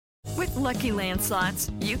With Lucky Land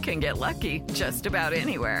Slots, you can get lucky just about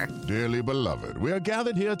anywhere. Dearly beloved, we are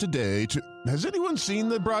gathered here today to... Has anyone seen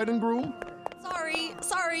the bride and groom?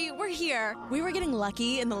 Sorry, we're here. We were getting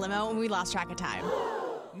lucky in the limo and we lost track of time.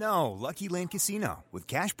 No, Lucky Land Casino, with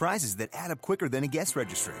cash prizes that add up quicker than a guest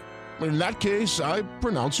registry. In that case, I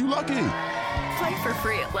pronounce you lucky. Play for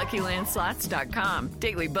free at LuckyLandSlots.com.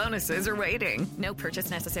 Daily bonuses are waiting. No purchase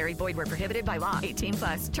necessary. Void where prohibited by law.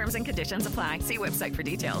 18+. Terms and conditions apply. See website for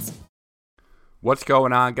details. What's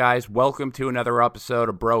going on, guys? Welcome to another episode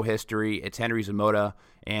of Bro History. It's Henry Zamota,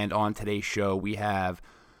 and on today's show, we have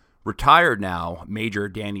retired now Major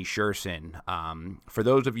Danny Sherson. For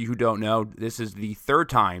those of you who don't know, this is the third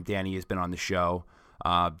time Danny has been on the show.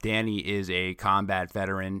 Danny is a combat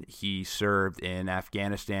veteran. He served in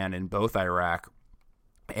Afghanistan and both Iraq.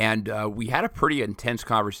 And we had a pretty intense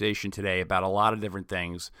conversation today about a lot of different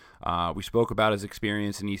things. We spoke about his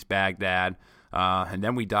experience in East Baghdad, and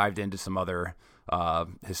then we dived into some other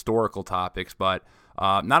historical topics. But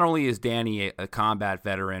not only is Danny a combat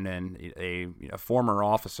veteran and a former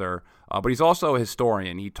officer, but he's also a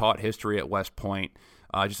historian. He taught history at West Point,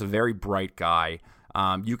 just a very bright guy.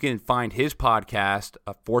 You can find his podcast,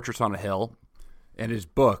 A Fortress on a Hill, and his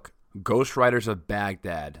book, Ghostwriters of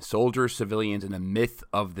Baghdad, Soldiers, Civilians, and the Myth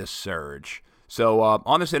of the Surge. So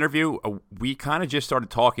on this interview, we kind of just started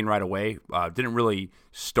talking right away. Didn't really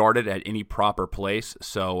start it at any proper place.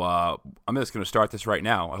 So I'm just going to start this right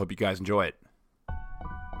now. I hope you guys enjoy it.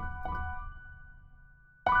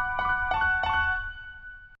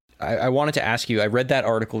 I wanted to ask you, I read that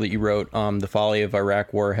article that you wrote, The Folly of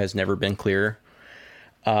Iraq War Has Never Been Clearer.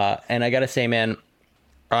 And I got to say, man,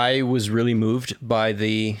 I was really moved by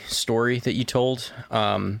the story that you told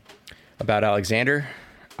about Alexander.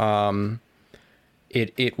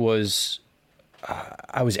 It was,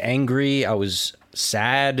 I was angry. I was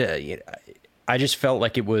sad. I just felt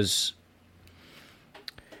like it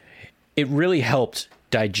really helped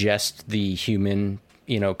digest the human,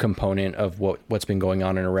 component of what's been going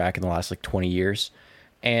on in Iraq in the last 20 years.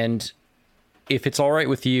 And if it's all right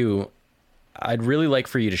with you, I'd really like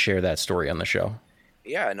for you to share that story on the show.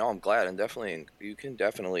 Yeah, no, I'm glad, and definitely you can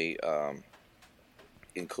definitely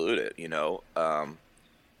include it.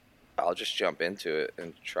 I'll just jump into it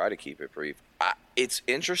and try to keep it brief. It's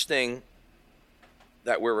interesting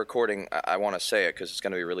that we're recording. I want to say it because it's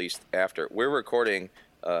going to be released after. We're recording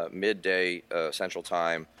midday Central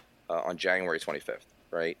Time on January 25th,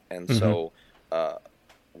 right? And so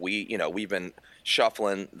we've been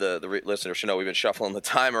shuffling the listeners should know we've been shuffling the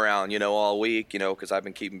time around all week because I've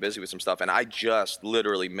been keeping busy with some stuff, and I just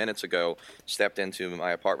literally minutes ago stepped into my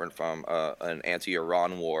apartment from an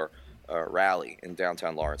anti-Iran war rally in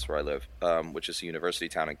downtown Lawrence, where I live, which is a university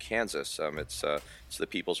town in Kansas. It's the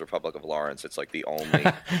People's Republic of Lawrence. It's like the only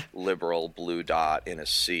liberal blue dot in a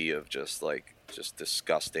sea of just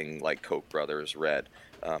disgusting Koch brothers red.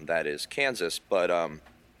 That is Kansas. But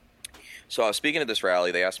so I was speaking at this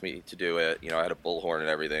rally. They asked me to do it. I had a bullhorn and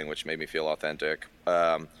everything, which made me feel authentic,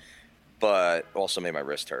 but also made my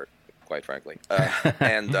wrist hurt, quite frankly.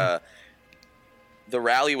 And the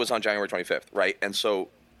rally was on January 25th, right? And so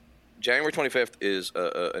January 25th is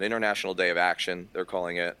an international day of action, they're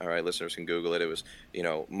calling it. All right, listeners can Google it. It was,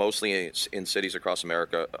 mostly in cities across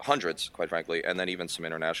America, hundreds, quite frankly, and then even some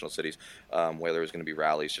international cities where there was going to be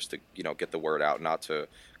rallies just to, get the word out, not to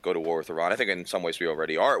go to war with Iran. I think in some ways we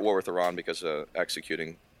already are at war with Iran because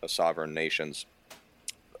executing a sovereign nation's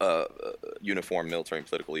uniformed military and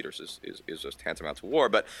political leaders is just tantamount to war.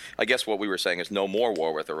 But I guess what we were saying is no more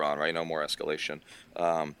war with Iran, right? No more escalation.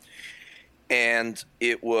 And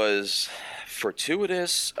it was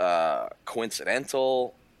fortuitous,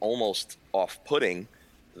 coincidental, almost off-putting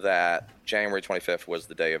that January 25th was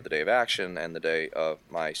the day of action and the day of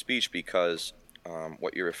my speech, because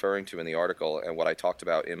what you're referring to in the article and what I talked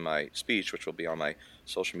about in my speech, which will be on my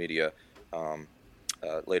social media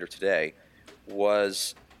later today,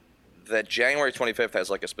 was that January 25th has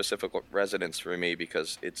a specific resonance for me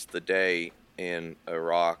because it's the day in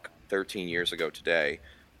Iraq 13 years ago today,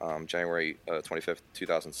 January 25th,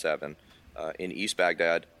 2007, in East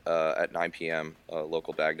Baghdad at 9 p.m.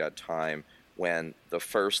 Local Baghdad time, when the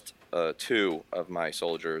first two of my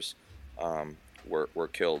soldiers were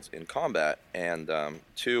killed in combat, and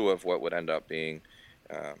two of what would end up being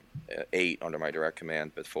 8 under my direct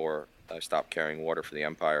command before I stopped carrying water for the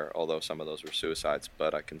Empire, although some of those were suicides,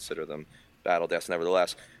 but I consider them battle deaths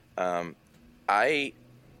nevertheless. I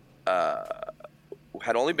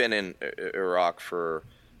had only been in Iraq for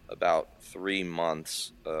about 3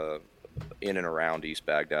 months in and around East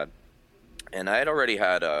Baghdad, and I had already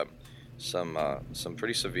had some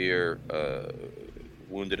pretty severe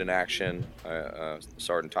wounded in action.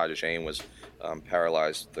 Sergeant Ty DeJane was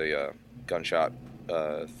paralyzed. The gunshot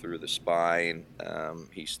through the spine.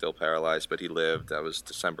 He's still paralyzed, but he lived. That was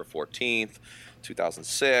December 14th,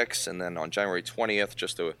 2006. And then on January 20th,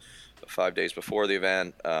 just 5 days before the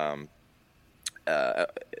event,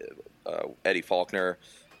 Eddie Faulkner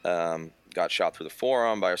got shot through the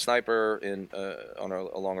forearm by a sniper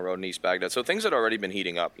along a road in East Baghdad. So things had already been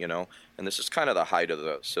heating up, and this is kind of the height of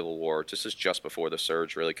the Civil War. This is just before the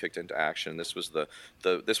surge really kicked into action. This was the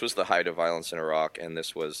height of violence in Iraq, and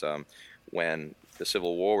this was when the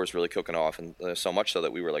Civil War was really cooking off, and so much so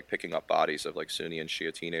that we were like picking up bodies of like Sunni and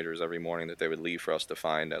Shia teenagers every morning that they would leave for us to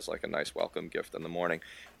find as like a nice welcome gift in the morning.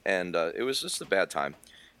 And it was just a bad time.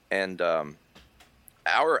 And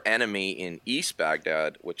our enemy in East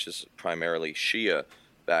Baghdad, which is primarily Shia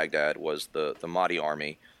Baghdad, was the Mahdi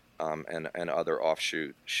army and other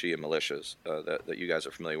offshoot Shia militias that you guys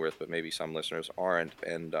are familiar with, but maybe some listeners aren't.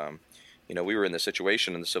 And we were in the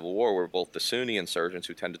situation in the Civil War where both the Sunni insurgents,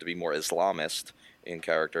 who tended to be more Islamist in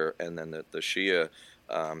character, and then the Shia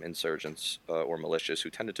insurgents or militias,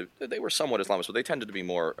 they were somewhat Islamist, but they tended to be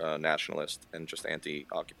more nationalist and just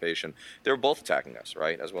anti-occupation. They were both attacking us,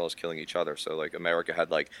 right, as well as killing each other. So like America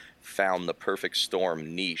had like found the perfect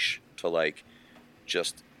storm niche to like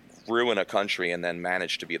just ruin a country and then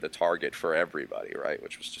manage to be the target for everybody, right?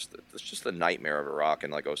 Which was just the nightmare of Iraq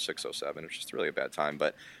in like 06, 07. It was just really a bad time.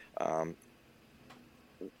 But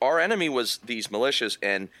our enemy was these militias,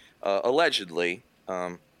 and allegedly,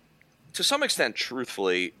 to some extent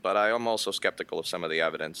truthfully, but I am also skeptical of some of the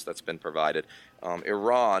evidence that's been provided,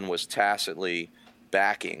 Iran was tacitly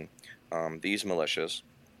backing these militias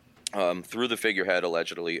through the figurehead,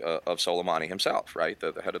 allegedly, of Soleimani himself, right?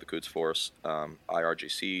 The head of the Quds Force,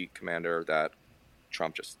 IRGC commander that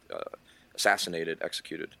Trump just assassinated,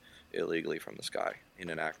 executed illegally from the sky in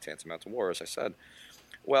an act tantamount to war, as I said.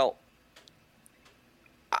 Well,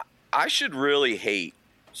 I should really hate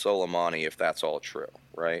Soleimani if that's all true,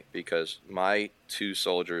 right? Because my two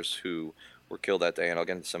soldiers who were killed that day, and I'll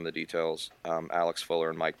get into some of the details, Alex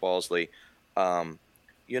Fuller and Mike Balsley,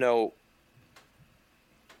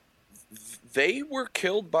 they were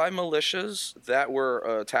killed by militias that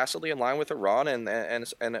were tacitly in line with Iran,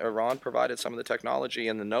 and Iran provided some of the technology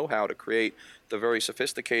and the know-how to create the very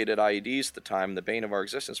sophisticated IEDs at the time, the bane of our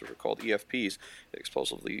existence, which were called EFPs,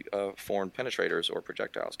 explosively foreign penetrators or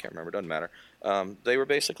projectiles, can't remember, doesn't matter. They were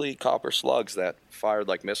basically copper slugs that fired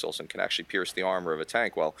like missiles and can actually pierce the armor of a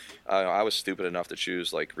tank. Well, I was stupid enough to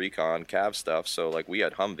choose like recon Cav stuff, so like we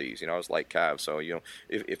had Humvees, I was like Cav, so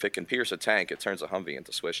if it can pierce a tank, it turns a Humvee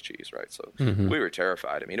into Swiss cheese, right? So we were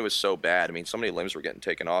terrified. I mean, it was so bad. I mean, so many limbs were getting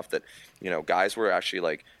taken off that, guys were actually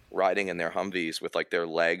like riding in their Humvees with like their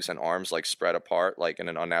legs and arms like spread apart like in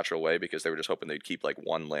an unnatural way because they were just hoping they'd keep like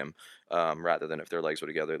one limb rather than if their legs were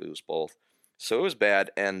together, they lose both. So it was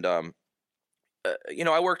bad. And, I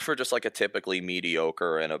worked for just like a typically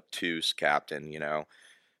mediocre and obtuse captain,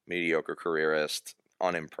 mediocre careerist,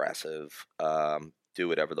 unimpressive, do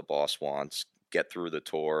whatever the boss wants, get through the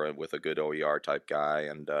tour with a good OER type guy.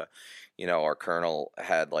 And, our colonel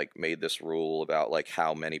had like made this rule about like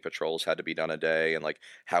how many patrols had to be done a day and like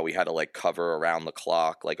how we had to like cover around the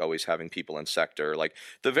clock, like always having people in sector, like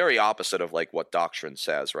the very opposite of like what doctrine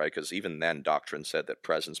says, right? Because even then doctrine said that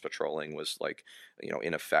presence patrolling was like,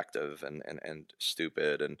 ineffective and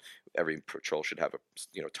stupid, and every patrol should have a,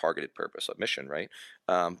 targeted purpose, a mission, right?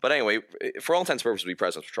 But anyway, for all intents and purposes, we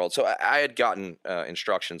presence patrolled. So I had gotten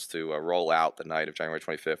instructions to roll out the night of January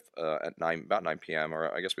 25th at about 9 p.m.,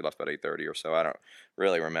 or I guess we left about 8:30 or so. I don't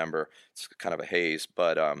really remember. It's kind of a haze.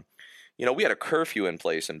 But, we had a curfew in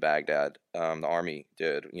place in Baghdad. The Army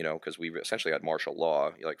did, because we essentially had martial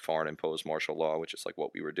law, like foreign imposed martial law, which is like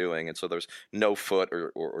what we were doing. And so there's no foot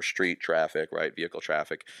or street traffic, right, vehicle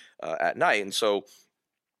traffic at night. And so,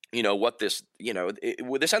 what this,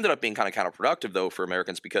 this ended up being kind of counterproductive, though, for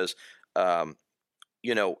Americans because,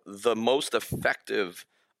 the most effective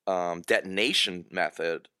detonation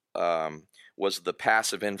method was the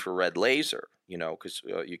passive infrared laser, because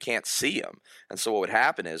you can't see them. And so what would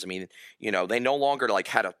happen is, they no longer like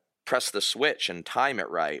had to press the switch and time it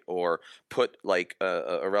right or put like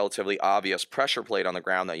a relatively obvious pressure plate on the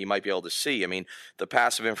ground that you might be able to see. The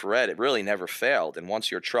passive infrared, it really never failed. And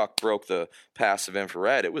once your truck broke the passive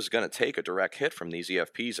infrared, it was going to take a direct hit from these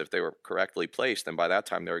EFPs if they were correctly placed. And by that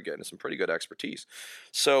time, they were getting some pretty good expertise.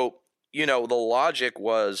 So, the logic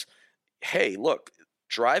was, hey, look,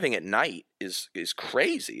 driving at night is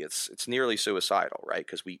crazy. It's nearly suicidal, right?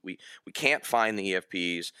 Because we can't find the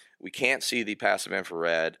EFPs, we can't see the passive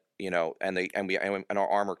infrared, and our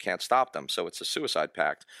armor can't stop them. So it's a suicide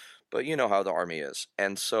pact. But you know how the Army is,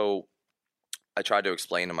 and so I tried to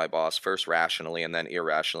explain to my boss first rationally and then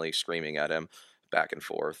irrationally, screaming at him back and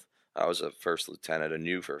forth. I was a first lieutenant, a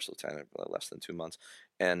new first lieutenant, less than 2 months,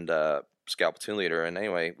 and scout platoon leader. And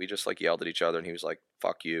anyway, we just like yelled at each other, and he was like,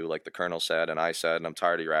 "Fuck you," like the colonel said, and I said, and I'm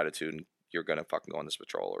tired of your attitude, and you're gonna fucking go on this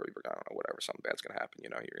patrol, or I don't know, whatever, something bad's gonna happen.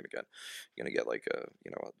 You're gonna get like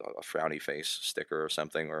a frowny face sticker or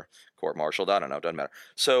something, or court-martialed. I don't know, doesn't matter.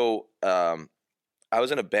 So I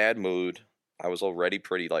was in a bad mood. I was already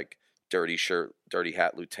pretty like dirty shirt, dirty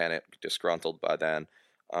hat lieutenant, disgruntled by then.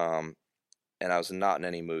 And I was not in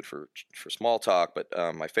any mood for small talk.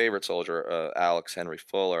 But my favorite soldier, Alexander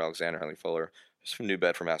Henry Fuller, he's from New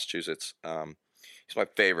Bedford, Massachusetts. He's my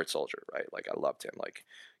favorite soldier, right? Like I loved him. Like,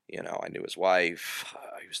 I knew his wife.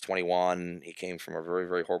 He was 21. He came from a very,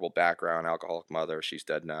 very horrible background, alcoholic mother. She's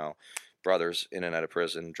dead now. Brothers in and out of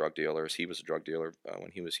prison, drug dealers. He was a drug dealer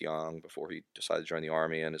when he was young, before he decided to join the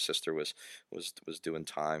army, and his sister was doing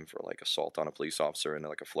time for like assault on a police officer in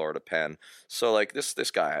like a Florida pen. So like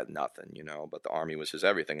this guy had nothing, but the army was his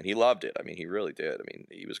everything, and he loved it. I mean, he really did. I mean,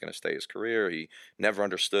 he was going to stay his career. He never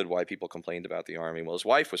understood why people complained about the army. Well, his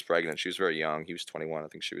wife was pregnant. She was very young. He was 21. I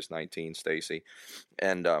think she was 19, Stacy.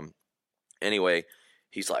 And anyway,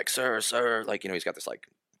 he's like, sir, like, he's got this like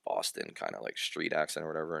Boston kind of like street accent or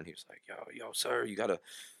whatever, and he was like, yo, sir, you gotta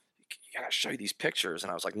show you these pictures. And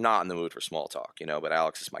I was like, not in the mood for small talk, but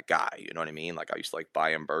Alex is my guy, you know what I mean? Like I used to like buy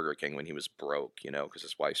him Burger King when he was broke, because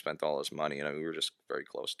his wife spent all his money, we were just very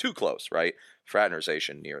close, too close, right?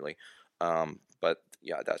 Fraternization nearly. But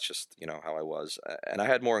yeah, that's just how I was, and I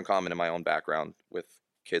had more in common in my own background with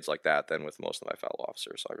kids like that than with most of my fellow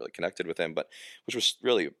officers, so I really connected with him, but which was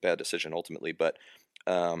really a bad decision ultimately. But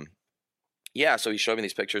yeah, so he showed me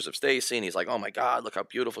these pictures of Stacy, and he's like, "Oh my God, look how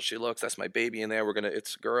beautiful she looks. That's my baby in there.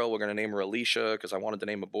 It's a girl. We're gonna name her Alicia, because I wanted to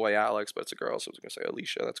name a boy Alex, but it's a girl, so I was gonna say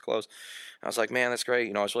Alicia. That's close." And I was like, "Man, that's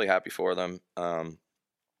great." I was really happy for them.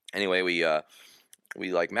 Anyway,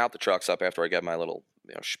 we like mount the trucks up after I get my little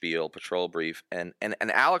spiel patrol brief, and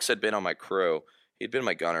Alex had been on my crew. He'd been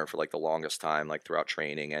my gunner for like the longest time, like throughout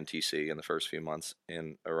training, NTC in the first few months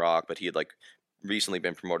in Iraq, but he had like recently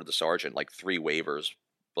been promoted to sergeant, like 3 waivers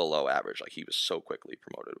below average. Like he was so quickly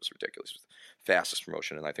promoted, it was ridiculous. It was the fastest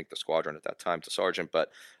promotion in I think the squadron at that time to sergeant. But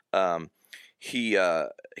he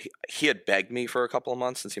had begged me for a couple of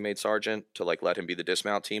months since he made sergeant to like let him be the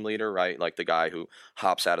dismount team leader, right? Like the guy who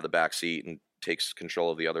hops out of the back seat and takes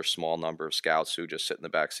control of the other small number of scouts who just sit in the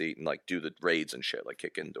back seat and like do the raids and shit, like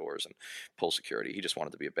kick in doors and pull security. He just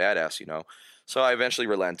wanted to be a badass, So I eventually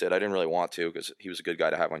relented. I didn't really want to, because he was a good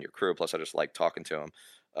guy to have on your crew. Plus I just liked talking to him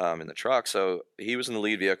in the truck. So he was in the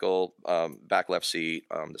lead vehicle, back left seat.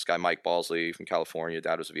 This guy, Mike Balsley from California,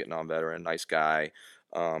 dad was a Vietnam veteran, nice guy,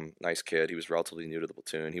 nice kid. He was relatively new to the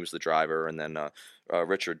platoon. He was the driver. And then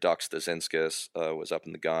Richard Dux Dazinskis was up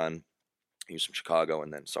in the gun. He was from Chicago.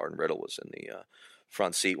 And then Sergeant Riddle was in the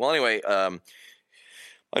front seat. Well, anyway,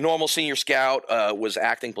 a normal senior scout was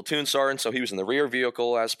acting platoon sergeant, so he was in the rear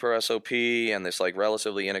vehicle as per SOP, and this like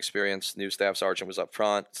relatively inexperienced new staff sergeant was up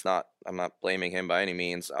front. I'm not blaming him by any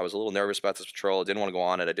means. I was a little nervous about this patrol. I didn't want to go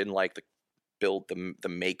on it. I didn't like the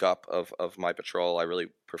makeup of my patrol. I really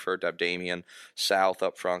preferred to have Damien South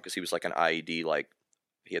up front, because he was like an IED, like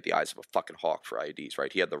he had the eyes of a fucking hawk for IEDs,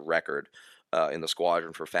 right? He had the record in the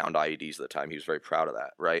squadron for found IEDs at the time. He was very proud of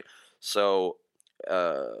that, right? So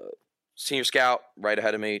senior scout right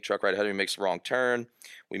ahead of me, truck right ahead of me, makes the wrong turn.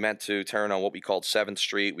 We meant to turn on what we called 7th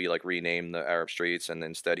Street. We like renamed the Arab streets, and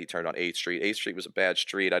instead he turned on 8th Street. 8th Street was a bad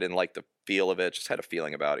street. I didn't like the feel of it. Just had a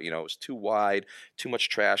feeling about it. It was too wide, too much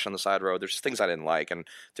trash on the side road. There's things I didn't like, and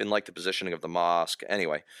didn't like the positioning of the mosque.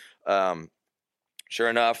 Anyway, sure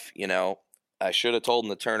enough, I should have told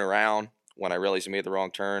him to turn around when I realized he made the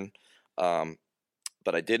wrong turn.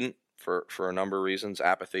 But I didn't for a number of reasons.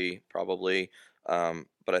 Apathy, probably.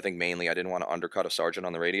 But I think mainly I didn't want to undercut a sergeant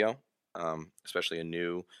on the radio, especially a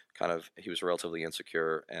new he was relatively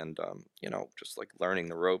insecure and, just like learning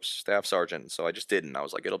the ropes staff sergeant. So I just didn't. I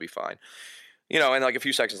was like, it'll be fine. And like a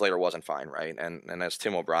few seconds later, it wasn't fine, right? And as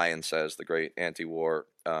Tim O'Brien says, the great anti-war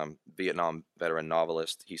Vietnam veteran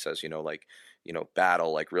novelist, he says,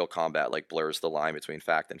 battle, like real combat, like blurs the line between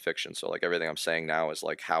fact and fiction. So like everything I'm saying now is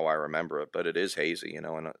like how I remember it, but it is hazy, and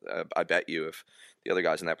I bet you if the other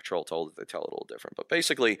guys in that patrol told it, they tell it a little different. But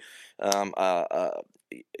basically, I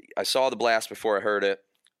saw the blast before I heard it.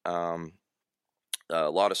 A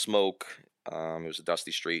lot of smoke. It was a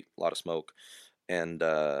dusty street, a lot of smoke, and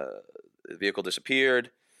the vehicle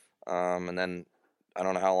disappeared. And then I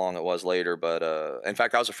don't know how long it was later, but in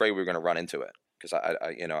fact, I was afraid we were going to run into it, because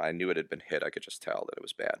I knew it had been hit. I could just tell that it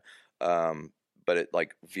was bad. But it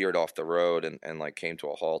like veered off the road and like came to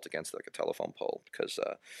a halt against like a telephone pole, because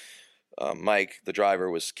Mike, the driver,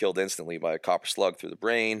 was killed instantly by a copper slug through the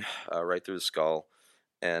brain, right through the skull.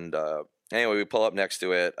 And anyway, we pull up next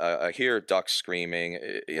to it. I hear ducks screaming.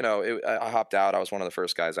 I hopped out. I was one of the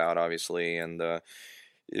first guys out, obviously. And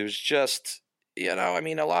it was just, I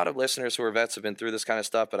mean, a lot of listeners who are vets have been through this kind of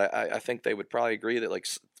stuff, but I think they would probably agree that, like,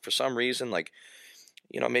 for some reason, like,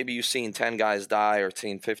 maybe you've seen 10 guys die or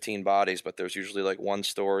seen 15 bodies, but there's usually like one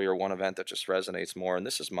story or one event that just resonates more. And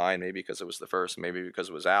this is mine, maybe because it was the first, maybe because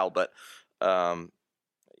it was Al. But, open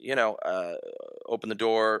the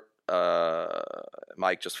door,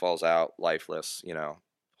 Mike just falls out, lifeless,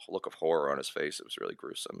 look of horror on his face. It was really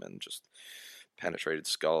gruesome and just penetrated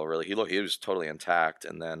skull. Really, he was totally intact.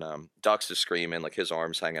 And then Dux is screaming, like his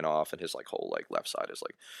arms hanging off, and his like whole like left side is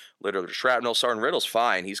like literally shrapnel. Sergeant Riddle's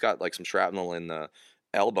fine. He's got like some shrapnel in the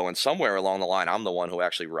elbow, and somewhere along the line, I'm the one who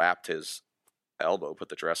actually wrapped his elbow, put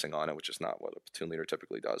the dressing on it, which is not what a platoon leader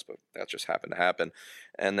typically does, but that just happened to happen.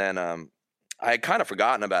 And then I had kind of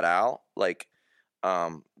forgotten about Al, like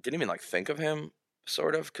didn't even like think of him,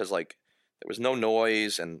 sort of, because like there was no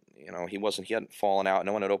noise, and he hadn't fallen out,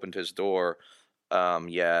 no one had opened his door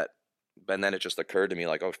yet. And then it just occurred to me,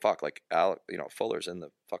 like, oh fuck, like Al, Fuller's in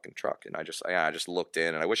the fucking truck, and I just looked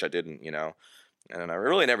in, and I wish I didn't, And I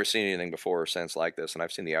really never seen anything before or since like this, and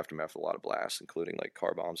I've seen the aftermath of a lot of blasts, including like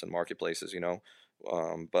car bombs and marketplaces, He was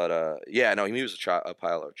a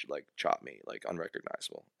pilot, like chop me, like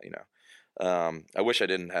unrecognizable, I wish I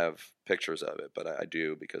didn't have pictures of it, but I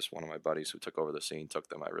do, because one of my buddies who took over the scene took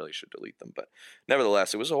them. I really should delete them, but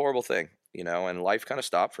nevertheless, it was a horrible thing, and life kind of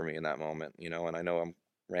stopped for me in that moment, and I know I'm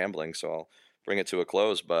rambling, so I'll bring it to a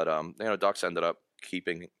close, but Dux ended up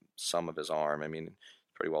keeping some of his arm. I mean,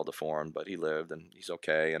 pretty well deformed, but he lived, and he's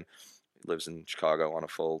okay, and he lives in Chicago on a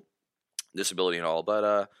full disability and all.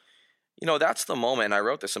 But that's the moment, and I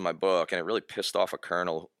wrote this in my book, and it really pissed off a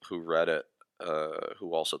colonel who read it,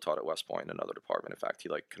 who also taught at West Point in another department. In fact, he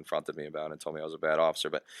like confronted me about it and told me I was a bad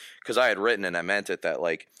officer, but because I had written and I meant it, that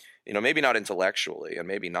like, maybe not intellectually, and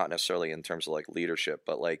maybe not necessarily in terms of like leadership,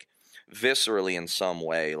 but like viscerally in some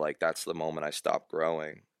way, like that's the moment I stopped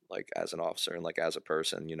growing, like as an officer and like as a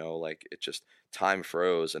person, like it just, time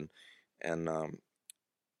froze, and I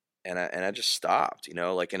just stopped,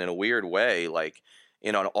 like in a weird way, like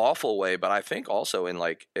in an awful way, but I think also in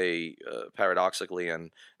like a paradoxically and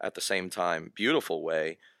at the same time beautiful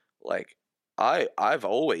way. Like I will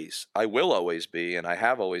always be, and I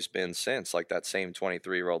have always been since, like that same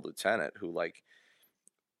 23-year-old lieutenant who like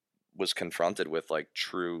was confronted with like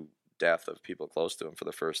true death of people close to him for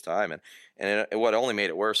the first time, and what only made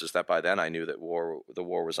it worse is that by then I knew that the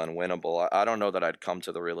war was unwinnable. I don't know that I'd come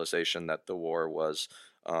to the realization that the war was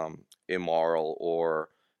immoral, or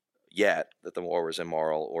yet that the war was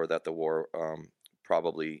immoral, or that the war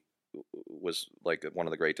probably was like one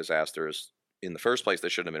of the great disasters in the first place that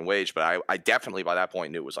shouldn't have been waged. But I definitely by that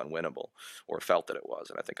point knew it was unwinnable, or felt that it was,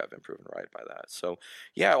 and I think I've been proven right by that. So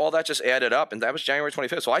yeah, all that just added up, and that was January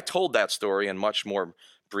 25th. So I told that story in much more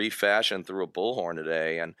brief fashion through a bullhorn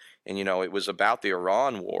today, and it was about the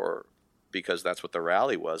Iran war because that's what the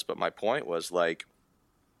rally was. But my point was like,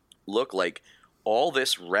 look, like all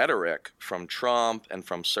this rhetoric from Trump and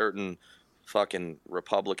from certain fucking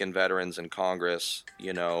Republican veterans in Congress,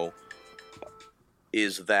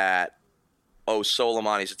 is that, oh,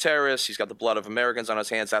 Soleimani's a terrorist, he's got the blood of Americans on his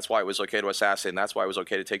hands, that's why it was okay to assassinate, that's why it was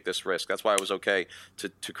okay to take this risk, that's why it was okay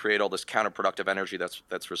to create all this counterproductive energy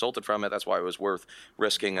that's resulted from it, that's why it was worth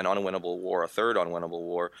risking an unwinnable war, a third unwinnable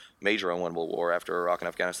war, major unwinnable war after Iraq and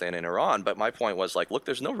Afghanistan and Iran. But my point was like, look,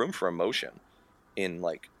 there's no room for emotion in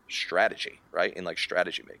like strategy, right? In like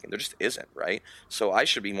strategy making, there just isn't, right? So I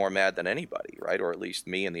should be more mad than anybody, right? Or at least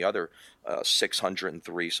me and the other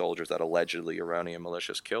 603 soldiers that allegedly Iranian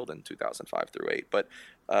militias killed in 2005 through 8. But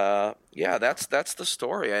yeah, that's the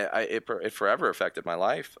story. It forever affected my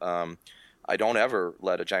life. I don't ever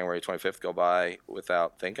let a January 25th go by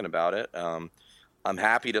without thinking about it. I'm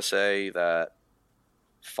happy to say that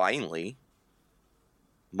finally,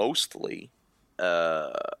 mostly,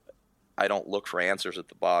 I don't look for answers at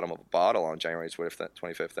the bottom of a bottle on January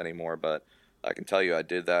 25th anymore, but I can tell you I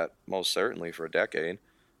did that most certainly for a decade.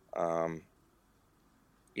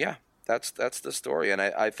 Yeah, that's the story. And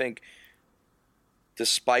I think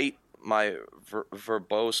despite my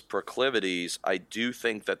verbose proclivities, I do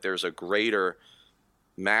think that there's a greater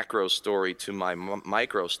macro story to my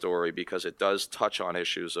micro story, because it does touch on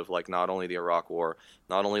issues of like not only the Iraq war,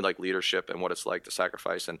 not only like leadership and what it's like to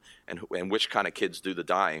sacrifice and which kind of kids do the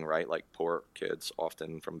dying, right? Like poor kids,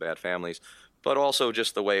 often from bad families, but also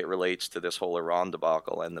just the way it relates to this whole Iran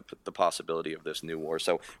debacle and the possibility of this new war.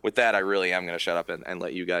 So with that, I really am going to shut up and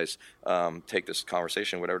let you guys take this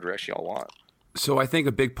conversation whatever direction y'all want. So I think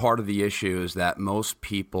a big part of the issue is that most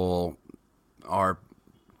people are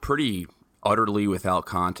pretty utterly without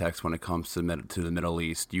context when it comes to the Middle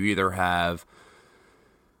East. You either have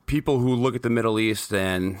people who look at the Middle East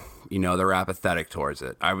and, they're apathetic towards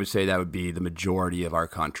it. I would say that would be the majority of our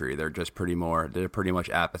country. They're just pretty much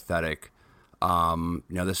apathetic.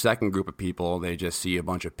 The second group of people, they just see a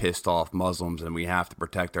bunch of pissed off Muslims and we have to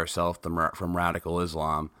protect ourselves from radical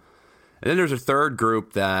Islam. And then there's a third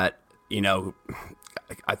group that,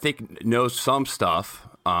 I think knows some stuff.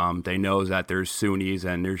 They know that there's Sunnis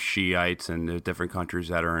and there's Shiites and there's different countries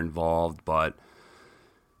that are involved, but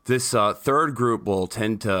this third group will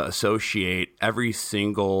tend to associate every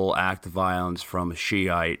single act of violence from a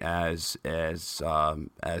Shiite as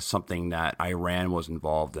something that Iran was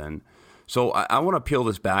involved in. So I want to peel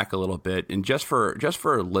this back a little bit, and just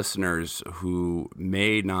for listeners who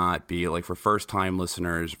may not be, like, for first time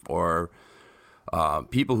listeners or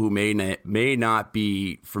people who may not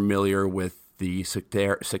be familiar with the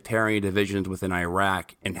sectarian divisions within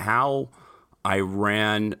Iraq and how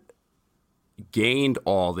Iran gained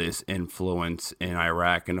all this influence in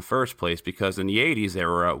Iraq in the first place, because in the 80s they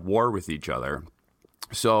were at war with each other.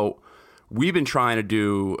 So we've been trying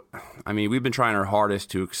our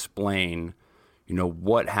hardest to explain,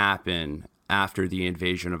 what happened after the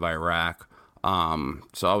invasion of Iraq.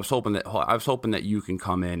 So I was hoping that you can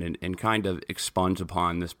come in and kind of expunge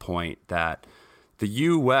upon this point that the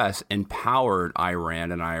U.S. empowered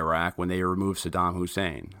Iran and Iraq when they removed Saddam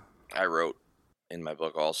Hussein. I wrote in my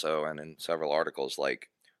book also, and in several articles, like,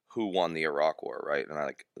 who won the Iraq War, right? And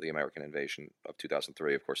like the American invasion of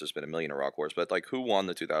 2003, of course, there's been a million Iraq wars, but like, who won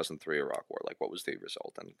the 2003 Iraq War? Like, what was the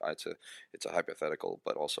result? And it's a hypothetical,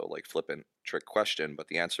 but also like flippant trick question. But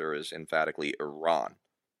the answer is emphatically Iran,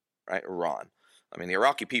 right? Iran. I mean, the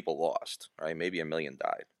Iraqi people lost, right? Maybe 1 million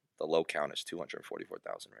died. The low count is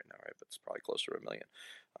 244,000 right now, right? But it's probably closer to 1 million.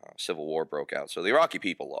 Civil war broke out. So the Iraqi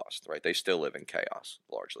people lost, right? They still live in chaos,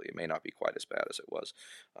 largely. It may not be quite as bad as it was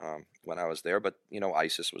when I was there, but,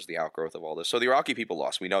 ISIS was the outgrowth of all this. So the Iraqi people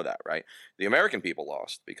lost. We know that, right? The American people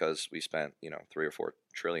lost because we spent, 3 or 4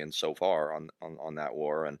 trillion so far on that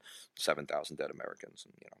war, and 7,000 dead Americans,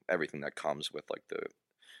 and, everything that comes with, like, the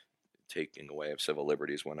taking away of civil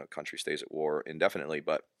liberties when a country stays at war indefinitely.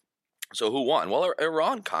 But so who won? Well,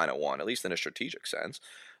 Iran kind of won, at least in a strategic sense.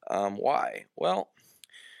 Why? Well,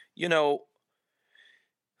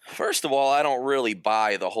 first of all, I don't really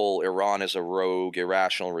buy the whole Iran is a rogue,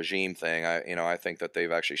 irrational regime thing. I think that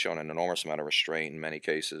they've actually shown an enormous amount of restraint in many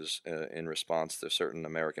cases in response to certain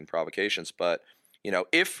American provocations. But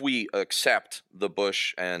if we accept the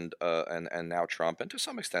Bush and now Trump, and to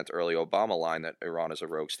some extent early Obama line that Iran is a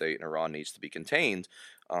rogue state and Iran needs to be contained,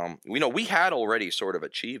 we had already sort of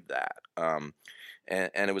achieved that.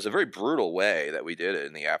 And it was a very brutal way that we did it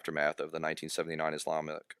in the aftermath of the 1979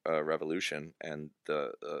 Islamic Revolution and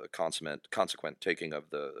the consequent taking of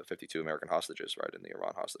the 52 American hostages, right, in the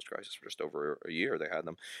Iran hostage crisis for just over a year. They had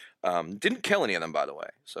them. Didn't kill any of them, by the way.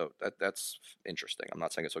 So that's interesting. I'm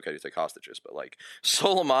not saying it's okay to take hostages, but like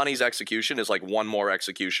Soleimani's execution is like one more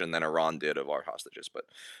execution than Iran did of our hostages. But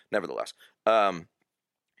nevertheless,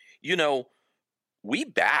 we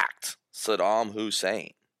backed Saddam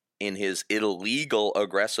Hussein in his illegal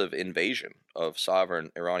aggressive invasion of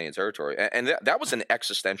sovereign Iranian territory. And that was an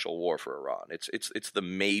existential war for Iran. It's the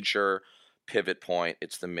major pivot point.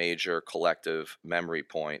 It's the major collective memory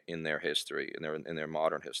point in their history, in their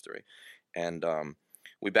modern history. And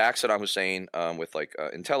we backed Saddam Hussein with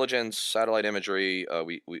intelligence, satellite imagery,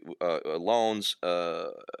 loans,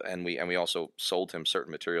 and we also sold him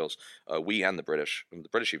certain materials. We and the British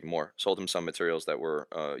even more, sold him some materials that were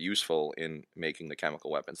useful in making the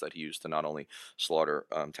chemical weapons that he used to not only slaughter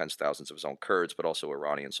tens of thousands of his own Kurds, but also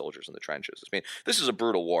Iranian soldiers in the trenches. I mean, this is a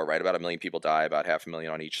brutal war, right? About 1 million people die, about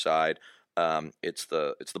 500,000 on each side. It's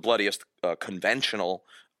the bloodiest conventional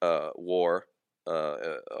war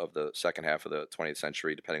of the second half of the 20th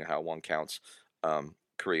century, depending on how one counts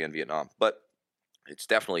Korea and Vietnam. But it's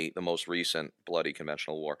definitely the most recent bloody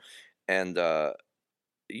conventional war. And,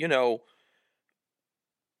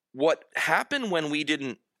 what happened when we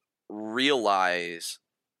didn't realize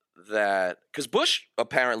that, because Bush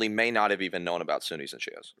apparently may not have even known about Sunnis and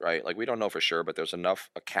Shias, right? Like, we don't know for sure, but there's enough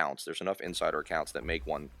insider accounts that make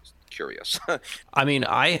one curious. I mean,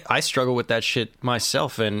 I struggle with that shit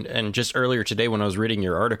myself, and just earlier today when I was reading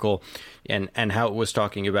your article and how it was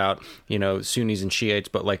talking about, Sunnis and Shiites,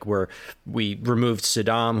 but like where we removed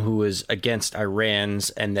Saddam, who was against Iran's,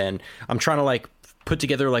 and then I'm trying to put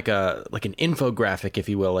together like an infographic, if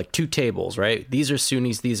you will, like two tables, right? These are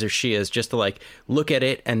Sunnis, these are Shias, just to look at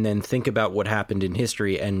it and then think about what happened in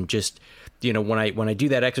history and just when I do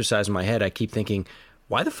that exercise in my head, I keep thinking,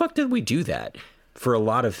 why the fuck did we do that? For a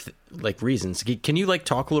lot of reasons. Can you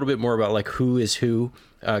talk a little bit more about who is who?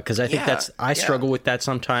 Because I think I struggle with that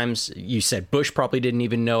sometimes. You said Bush probably didn't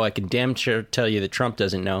even know. I can damn sure tell you that Trump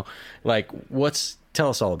doesn't know. Tell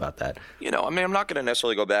us all about that. I'm not going to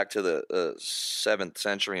necessarily go back to the 7th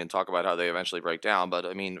century and talk about how they eventually break down. But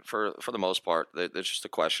I mean, for the most part, it's just a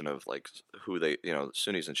question of who they,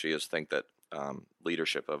 Sunnis and Shias think that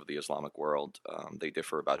leadership of the Islamic world, they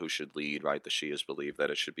differ about who should lead, right? The Shias believe that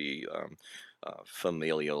it should be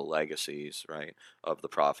familial legacies, right, of the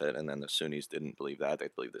Prophet, and then the Sunnis didn't believe that. They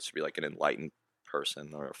believe this should be an enlightened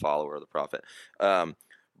person or a follower of the Prophet.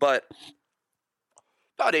 But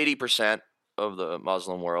about 80% of the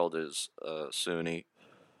Muslim world is Sunni.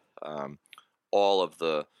 All of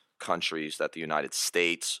the countries that the United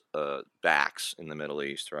States backs in the Middle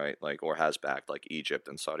East, right, or has backed, like Egypt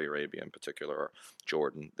and Saudi Arabia in particular, or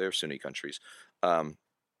Jordan, they're Sunni countries,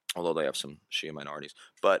 although they have some Shia minorities.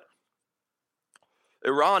 But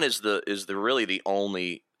Iran is really the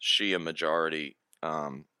only Shia majority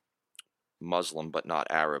Muslim but not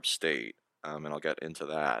Arab state, and I'll get into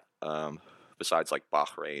that. Besides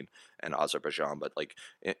Bahrain and Azerbaijan, but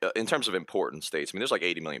in terms of important states, I mean, there's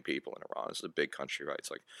 80 million people in Iran. It's a big country, right?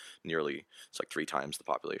 It's it's 3 times the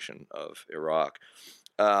population of Iraq.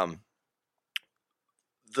 The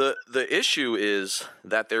issue is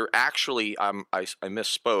that there actually, I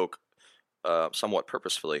misspoke somewhat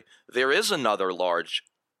purposefully. There is another large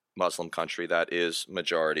Muslim country that is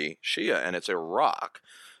majority Shia, and it's Iraq.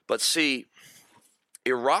 But see,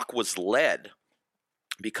 Iraq was led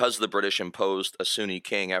because the British imposed a Sunni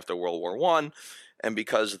king after World War I, and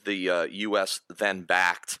because the U.S. then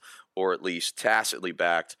backed, or at least tacitly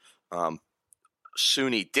backed,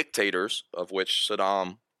 Sunni dictators, of which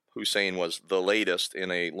Saddam Hussein was the latest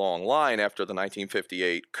in a long line after the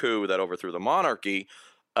 1958 coup that overthrew the monarchy,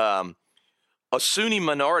 a Sunni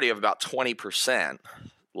minority of about 20%,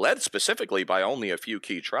 led specifically by only a few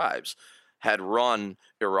key tribes, had run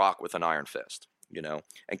Iraq with an iron fist.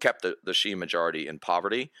 And kept the Shia majority in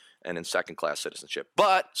poverty and in second-class citizenship,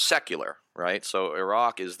 but secular, right? So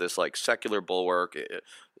Iraq is this secular bulwark.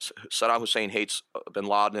 Saddam Hussein hates bin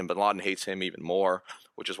Laden, and bin Laden hates him even more,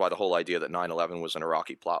 which is why the whole idea that 9/11 was an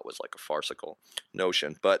Iraqi plot was a farcical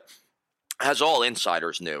notion. But as all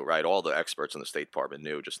insiders knew, right? All the experts in the State Department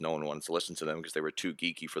knew, just no one wanted to listen to them because they were too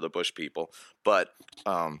geeky for the Bush people. But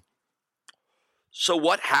so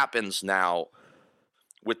what happens now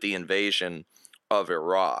with the invasion of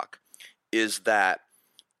Iraq is that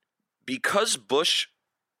because Bush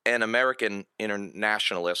and American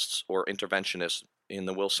internationalists or interventionists in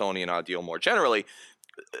the Wilsonian ideal more generally,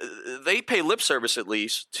 they pay lip service at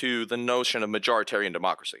least to the notion of majoritarian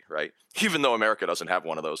democracy, right? Even though America doesn't have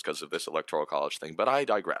one of those because of this electoral college thing, but I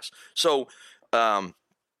digress. So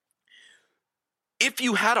if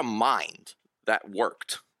you had a mind that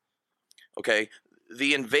worked, okay,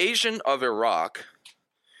 the invasion of Iraq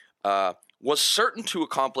was certain to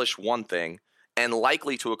accomplish one thing and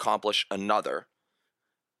likely to accomplish another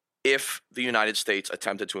if the United States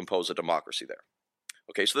attempted to impose a democracy there.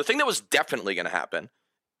 Okay, so the thing that was definitely going to happen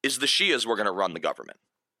is the Shias were going to run the government,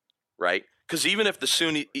 right? Because even if the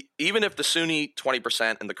Sunni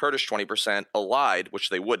 20% and the Kurdish 20% allied, which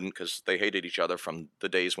they wouldn't because they hated each other from the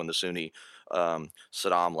days when the Sunni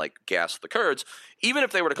Saddam gassed the Kurds, even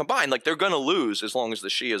if they were to combine, they're going to lose as long as the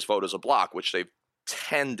Shias vote as a bloc, which they've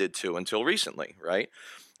tended to until recently, right?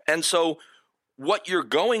 And so what you're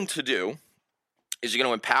going to do is you're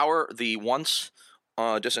going to empower the once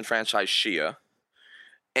disenfranchised Shia,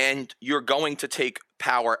 and you're going to take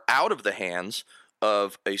power out of the hands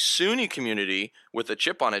of a Sunni community with a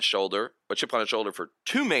chip on its shoulder for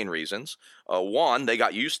 2 main reasons. One, they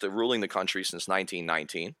got used to ruling the country since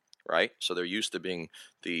 1919, right? So they're used to being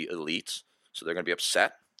the elites, so they're going to be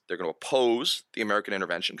upset. They're going to oppose the American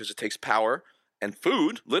intervention because it takes power and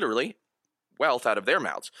food, literally, wealth out of their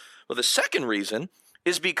mouths. Well, the second reason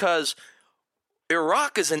is because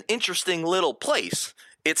Iraq is an interesting little place.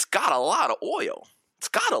 It's got a lot of oil. It's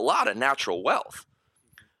got a lot of natural wealth.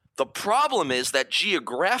 The problem is that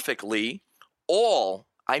geographically, all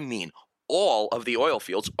of the oil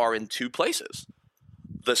fields are in 2 places.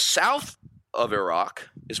 The south of Iraq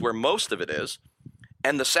is where most of it is,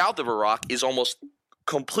 and the south of Iraq is almost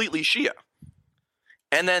completely Shia.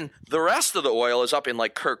 And then the rest of the oil is up in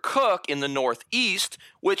Kirkuk in the northeast,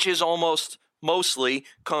 which is almost mostly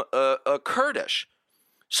Kurdish.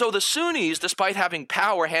 So the Sunnis, despite having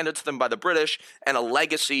power handed to them by the British and a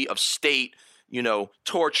legacy of state,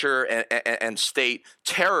 torture and state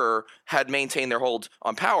terror, had maintained their hold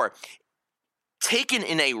on power. Taken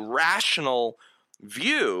in a rational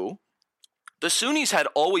view, the Sunnis had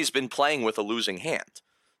always been playing with a losing hand.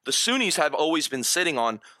 The Sunnis have always been sitting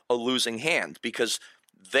on a losing hand because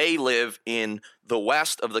they live in the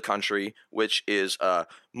west of the country, which is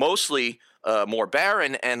mostly more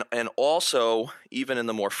barren and also, even in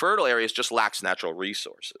the more fertile areas, just lacks natural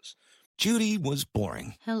resources. Judy was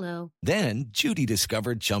boring. Hello. Then Judy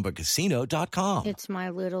discovered ChumbaCasino.com. It's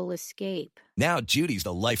my little escape. Now Judy's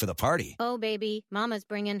the life of the party. Oh, baby, mama's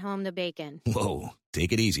bringing home the bacon. Whoa,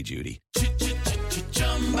 take it easy, Judy.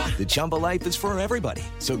 The Chumba life is for everybody.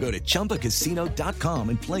 So go to ChumbaCasino.com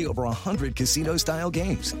and play over 100 casino-style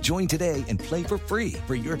games. Join today and play for free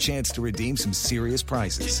for your chance to redeem some serious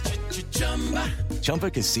prizes.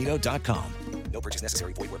 ChumbaCasino.com. No purchase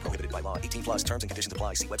necessary. Void where prohibited by law. 18 plus terms and conditions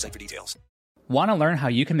apply. See website for details. Want to learn how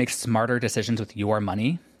you can make smarter decisions with your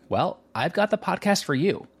money? Well, I've got the podcast for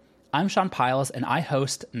you. I'm Sean Piles, and I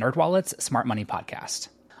host NerdWallet's Smart Money Podcast.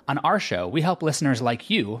 On our show, we help listeners like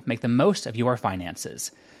you make the most of your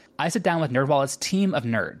finances. I sit down with NerdWallet's team of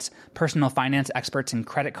nerds, personal finance experts in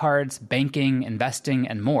credit cards, banking, investing,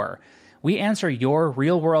 and more. We answer your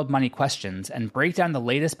real-world money questions and break down the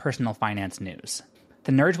latest personal finance news.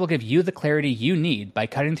 The nerds will give you the clarity you need by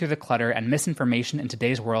cutting through the clutter and misinformation in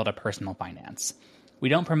today's world of personal finance. We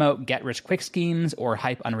don't promote get-rich-quick schemes or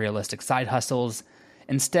hype unrealistic side hustles.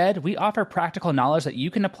 Instead, we offer practical knowledge that you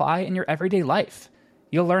can apply in your everyday life.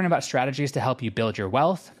 You'll learn about strategies to help you build your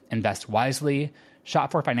wealth, invest wisely,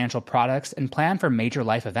 shop for financial products, and plan for major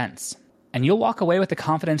life events. And you'll walk away with the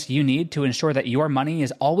confidence you need to ensure that your money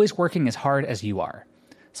is always working as hard as you are.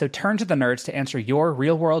 So turn to the nerds to answer your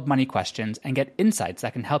real-world money questions and get insights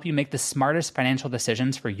that can help you make the smartest financial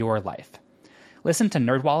decisions for your life. Listen to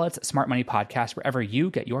NerdWallet's Smart Money Podcast wherever you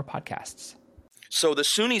get your podcasts. So the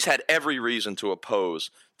Sunnis had every reason to oppose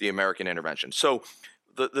the American intervention. So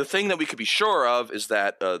the thing that we could be sure of is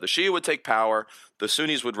that the Shia would take power, the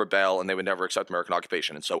Sunnis would rebel, and they would never accept American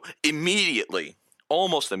occupation. And so immediately,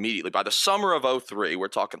 almost immediately, by the summer of 2003, we're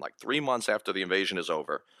talking like 3 months after the invasion is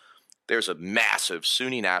over, there's a massive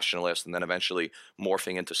Sunni nationalist and then eventually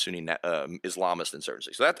morphing into Sunni Islamist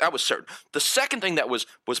insurgency. So that was certain. The second thing that was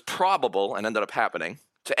probable and ended up happening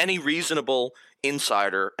to any reasonable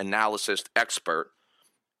insider, analyst, expert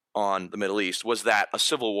on the Middle East was that a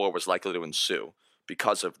civil war was likely to ensue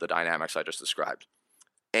because of the dynamics I just described.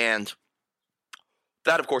 And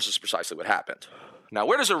that, of course, is precisely what happened. Now,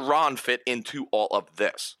 where does Iran fit into all of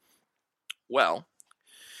this? Well,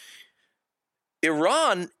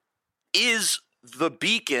 Iran is the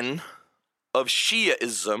beacon of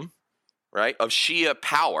Shiaism, right, of Shia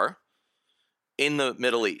power in the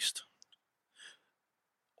Middle East.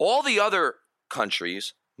 All the other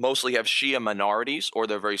countries mostly have Shia minorities, or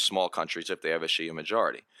they're very small countries if they have a Shia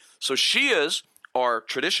majority. So Shias are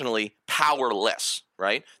traditionally powerless,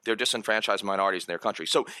 right? They're disenfranchised minorities in their country.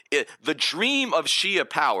 So the dream of Shia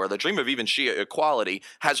power, the dream of even Shia equality,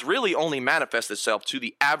 has really only manifested itself to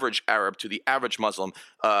the average Arab, to the average Muslim,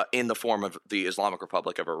 in the form of the Islamic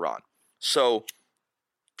Republic of Iran. So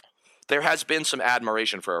there has been some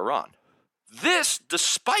admiration for Iran. This,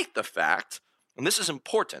 despite the fact, and this is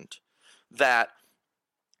important, that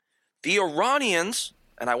the Iranians,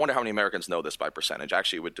 and I wonder how many Americans know this by percentage.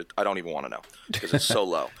 Actually, I don't even want to know because it's so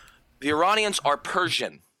low. The Iranians are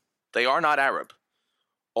Persian. They are not Arab.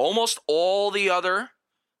 Almost all the other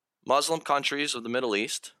Muslim countries of the Middle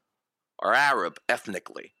East are Arab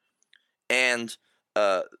ethnically. And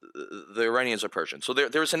the Iranians are Persian. So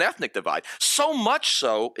there's an ethnic divide. So much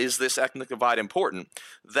so is this ethnic divide important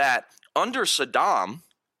that under Saddam,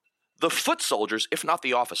 the foot soldiers, if not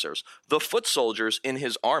the officers, the foot soldiers in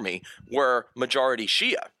his army were majority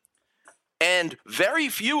Shia. And very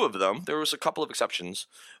few of them, there was a couple of exceptions,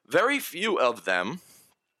 very few of them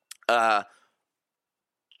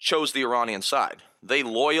chose the Iranian side. They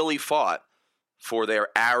loyally fought for their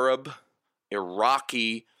Arab,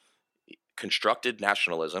 Iraqi constructed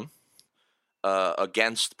nationalism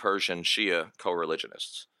against Persian Shia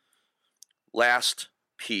co-religionists. Last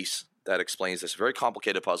piece that explains this very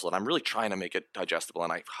complicated puzzle, and I'm really trying to make it digestible,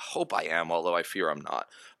 and I hope I am, although I fear I'm not.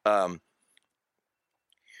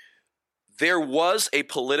 There was a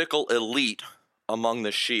political elite among the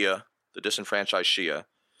Shia, the disenfranchised Shia,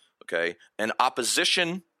 okay, an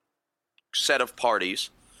opposition set of parties,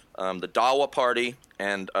 the Dawa Party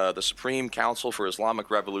and the Supreme Council for Islamic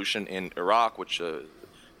Revolution in Iraq, which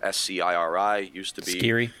SCIRI used to be.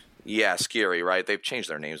 Scary. Yeah, scary, right? They've changed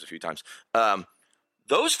their names a few times.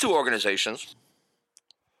 Those two organizations,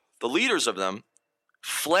 the leaders of them,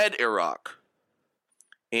 fled Iraq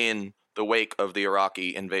in the wake of the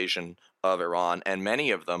Iraqi invasion of Iran, and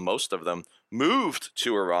many of them, most of them, moved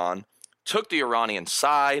to Iran, took the Iranian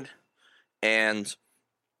side, and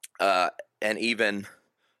and even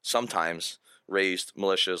sometimes raised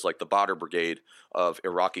militias like the Badr Brigade of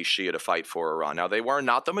Iraqi Shia to fight for Iran. Now, they were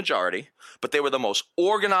not the majority, but they were the most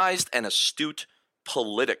organized and astute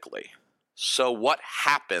politically. So what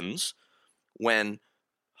happens when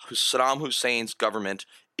Saddam Hussein's government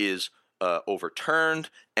is overturned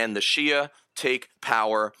and the Shia take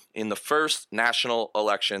power in the first national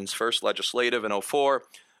elections, first legislative in 2004,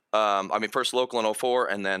 first local in 2004,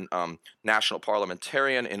 and then national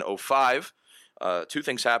parliamentarian in 2005. Two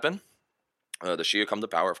things happen. The Shia come to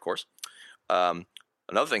power, of course.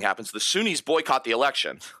 Another thing happens. The Sunnis boycott the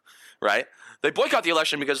election, right? They boycott the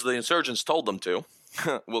election because the insurgents told them to.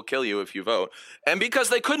 We'll kill you if you vote. And because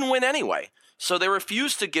they couldn't win anyway. So they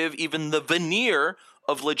refused to give even the veneer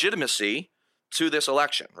of legitimacy to this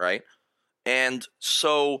election, right? And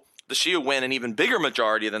so the Shia win an even bigger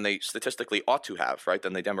majority than they statistically ought to have, right?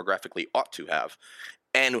 Than they demographically ought to have.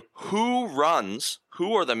 And who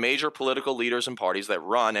are the major political leaders and parties that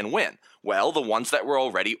run and win? Well, the ones that were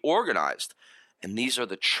already organized. And these are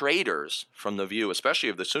the traitors from the view, especially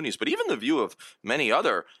of the Sunnis, but even the view of many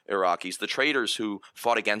other Iraqis, the traitors who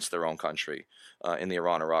fought against their own country in the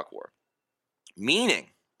Iran-Iraq War. Meaning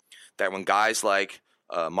that when guys like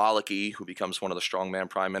Maliki, who becomes one of the strongman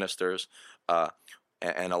prime ministers,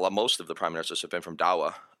 and most of the prime ministers have been from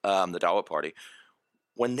Dawa, the Dawa party,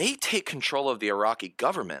 when they take control of the Iraqi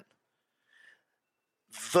government,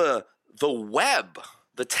 the web,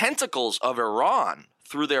 the tentacles of Iran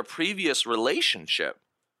through their previous relationship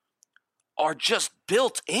are just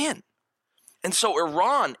built in. And so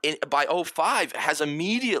Iran, by 2005, has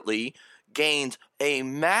immediately gained a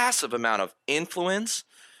massive amount of influence,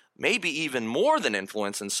 maybe even more than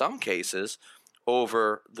influence in some cases,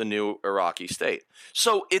 over the new Iraqi state.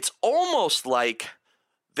 So it's almost like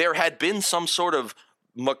there had been some sort of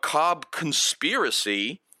macabre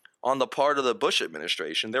conspiracy on the part of the Bush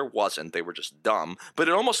administration. There wasn't. They were just dumb. But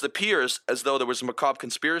it almost appears as though there was a macabre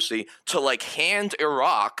conspiracy to hand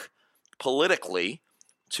Iraq politically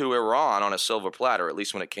to Iran on a silver platter, at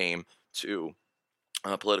least when it came to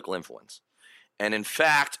political influence. And in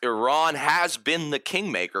fact, Iran has been the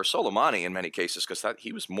kingmaker, Soleimani in many cases, because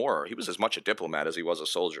he was as much a diplomat as he was a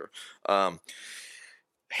soldier.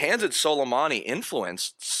 Handed Soleimani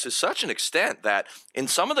influence to such an extent that in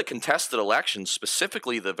some of the contested elections,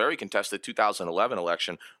 specifically the very contested 2011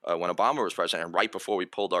 election when Obama was president and right before we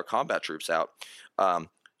pulled our combat troops out,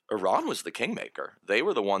 Iran was the kingmaker. They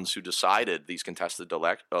were the ones who decided these contested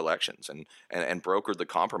elections and brokered the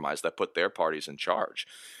compromise that put their parties in charge.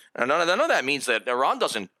 And none of that means that Iran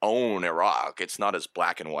doesn't own Iraq. It's not as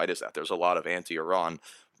black and white as that. There's a lot of anti-Iran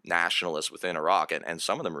nationalists within Iraq, and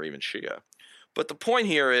some of them are even Shia. But the point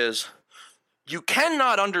here is you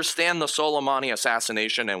cannot understand the Soleimani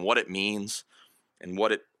assassination and what it means and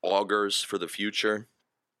what it augurs for the future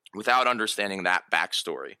without understanding that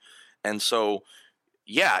backstory. And so,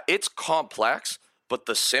 yeah, it's complex, but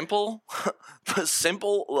the simple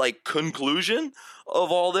conclusion of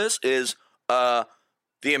all this is the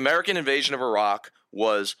American invasion of Iraq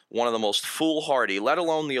was one of the most foolhardy, let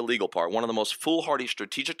alone the illegal part, one of the most foolhardy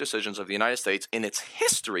strategic decisions of the United States in its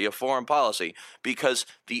history of foreign policy, because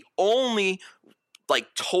the only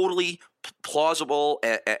totally plausible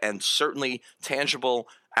and certainly tangible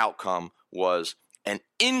outcome was an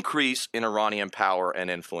increase in Iranian power and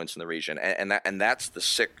influence in the region. And that's the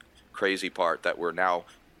sick, crazy part that we're now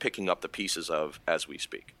picking up the pieces of as we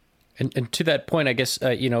speak. And to that point, I guess,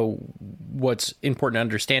 what's important to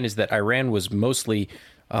understand is that Iran was mostly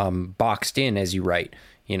boxed in, as you write.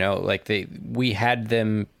 We had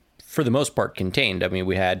them, for the most part, contained. I mean,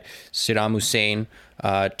 we had Saddam Hussein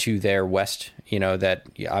to their west, that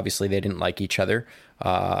obviously they didn't like each other.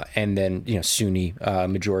 And then, Sunni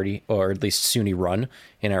majority, or at least Sunni run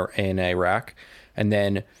in Iraq. And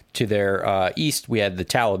then to their east, we had the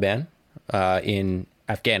Taliban in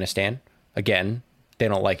Afghanistan. Again, they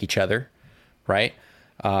don't like each other, right?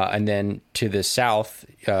 And then to the south,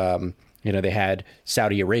 they had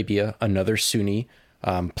Saudi Arabia, another Sunni,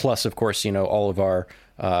 plus, of course, all of our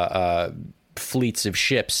fleets of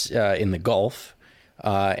ships in the Gulf.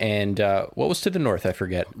 And what was to the north? I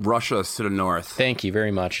forget. Russia's to the north. Thank you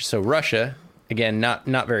very much. So Russia, again,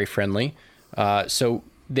 not very friendly. So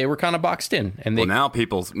they were kind of boxed in. And now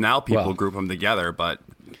people group them together, but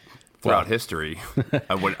throughout history,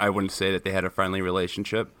 I wouldn't say that they had a friendly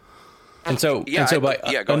relationship. And so, go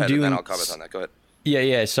ahead, and then I'll comment on that. Go ahead.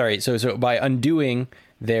 Yeah. Sorry. So by undoing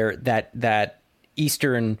that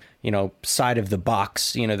eastern, side of the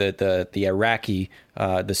box, the Iraqi,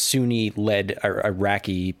 the Sunni-led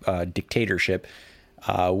Iraqi dictatorship,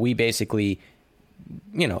 we basically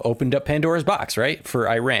opened up Pandora's box, right, for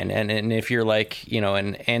Iran. And if you're like,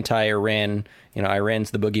 an anti-Iran,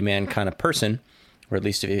 Iran's the boogeyman kind of person, or at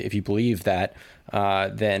least if you believe that,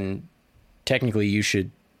 then technically you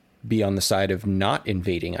should be on the side of not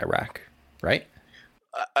invading Iraq, right?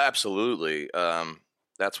 Absolutely.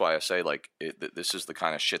 That's why I say this is the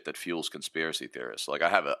kind of shit that fuels conspiracy theorists. Like I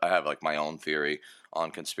have like my own theory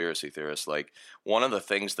on conspiracy theorists. Like one of the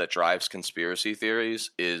things that drives conspiracy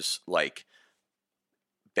theories is like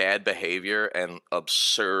bad behavior and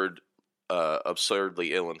absurdly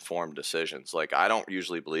ill-informed decisions. Like I don't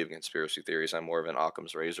usually believe in conspiracy theories. I'm more of an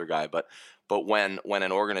Occam's razor guy. But when an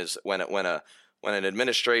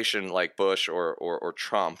administration like Bush or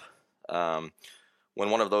Trump, when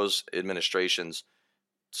one of those administrations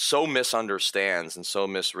so misunderstands and so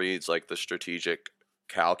misreads like the strategic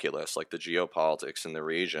calculus, like the geopolitics in the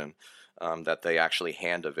region, that they actually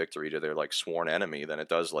hand a victory to their like sworn enemy, then it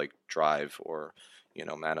does like drive or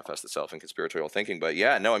manifest itself in conspiratorial thinking. But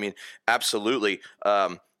yeah, no, I mean, absolutely.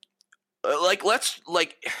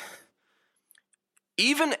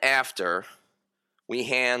 Even after we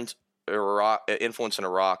hand influence in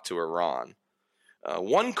Iraq to Iran,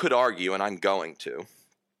 one could argue, and I'm going to,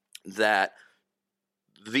 that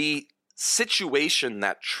the situation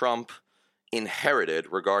that Trump inherited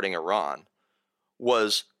regarding Iran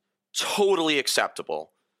was totally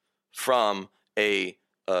acceptable from a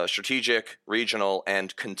strategic, regional,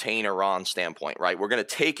 and contain Iran standpoint, right? We're going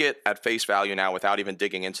to take it at face value now without even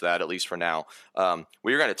digging into that, at least for now.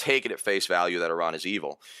 We're going to take it at face value that Iran is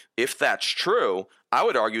evil. If that's true, I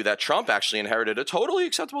would argue that Trump actually inherited a totally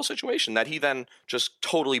acceptable situation that he then just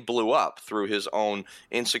totally blew up through his own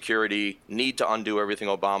insecurity, need to undo everything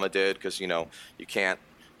Obama did, because, you can't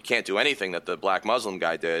do anything that the black Muslim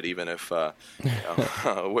guy did, even if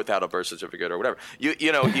without a birth certificate or whatever. You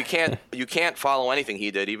can't follow anything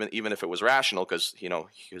he did, even if it was rational, because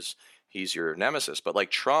he's your nemesis. But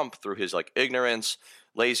like Trump, through his like ignorance,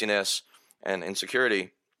 laziness, and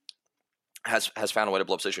insecurity, has found a way to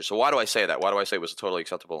blow up situation. So why do I say that? Why do I say it was a totally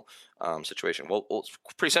acceptable situation? Well, it's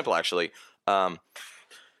pretty simple actually. To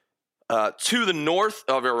the north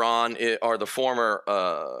of Iran are the former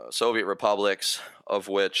Soviet republics, of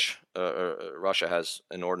which Russia has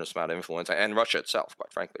an inordinate amount of influence, and Russia itself,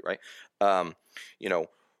 quite frankly, right? I'm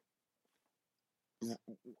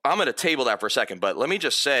going to table that for a second, but let me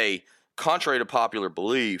just say, contrary to popular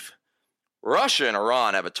belief, Russia and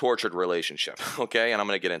Iran have a tortured relationship, okay? And I'm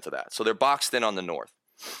going to get into that. So they're boxed in on the north.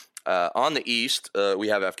 On the east, we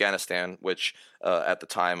have Afghanistan, which at the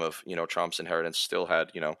time of Trump's inheritance still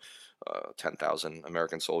had 10,000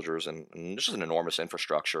 American soldiers and just an enormous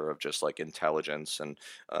infrastructure of just like intelligence and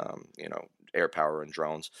air power and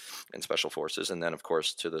drones and special forces. And then of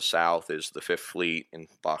course to the south is the Fifth Fleet in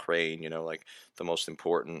Bahrain, like the most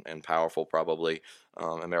important and powerful probably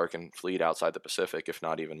American fleet outside the Pacific, if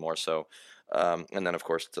not even more so. And then of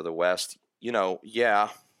course to the west,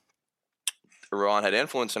 Iran had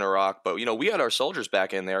influence in Iraq, but we had our soldiers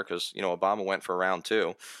back in there because Obama went for round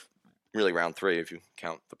 2. Really round 3 if you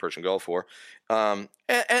count the Persian Gulf War. And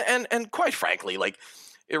quite frankly, like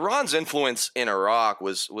Iran's influence in Iraq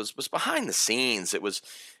was behind the scenes. It was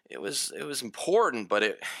important, but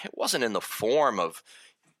it wasn't in the form of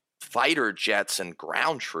fighter jets and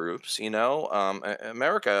ground troops.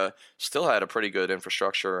 America still had a pretty good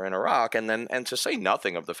infrastructure in Iraq, and to say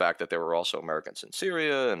nothing of the fact that there were also Americans in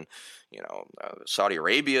Syria, and Saudi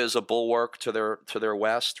Arabia is a bulwark to their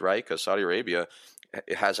west, right? Because Saudi Arabia,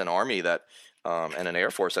 it has an army that and an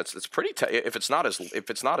air force that's pretty. If it's not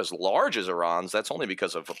as large as Iran's, that's only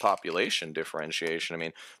because of a population differentiation. I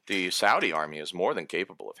mean, the Saudi army is more than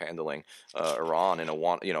capable of handling Iran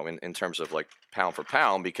in terms of like pound for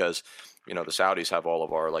pound, because the Saudis have all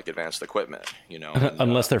of our like advanced equipment.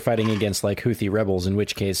 Unless they're fighting against like Houthi rebels, in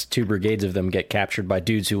which case 2 brigades of them get captured by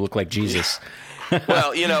dudes who look like Jesus.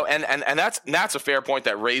 Well, and that's a fair point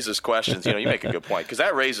that raises questions. You make a good point, because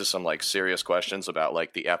that raises some like serious questions about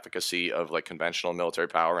like the efficacy of like conventional military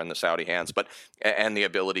power in the Saudi hands, and the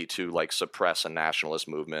ability to like suppress a nationalist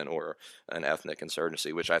movement or an ethnic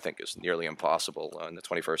insurgency, which I think is nearly impossible in the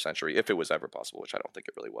 21st century, if it was ever possible, which I don't think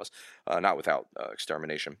it really was, not without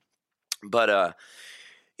extermination. But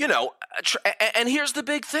and here's the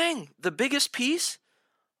big thing, the biggest piece: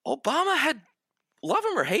 Obama had, love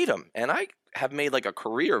him or hate him, and I have made like a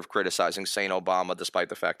career of criticizing Saint Obama, despite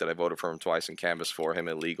the fact that I voted for him twice and canvassed for him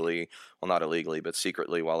illegally. Well, not illegally, but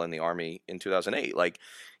secretly while in the army in 2008. Like,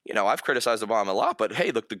 I've criticized Obama a lot, but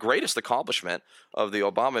hey, look, the greatest accomplishment of the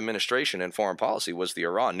Obama administration in foreign policy was the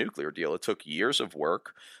Iran nuclear deal. It took years of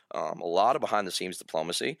work, a lot of behind the scenes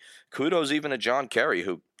diplomacy. Kudos even to John Kerry,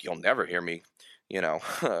 who you'll never hear me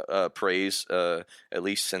praise, at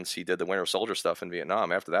least since he did the Winter Soldier stuff in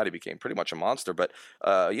Vietnam. After that, he became pretty much a monster. But,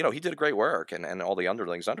 he did great work and all the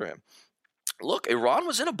underlings under him. Look, Iran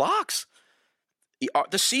was in a box.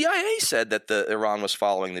 The CIA said that Iran was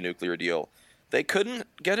following the nuclear deal. They couldn't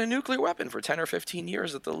get a nuclear weapon for 10 or 15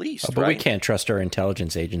 years at the least. But right? we can't trust our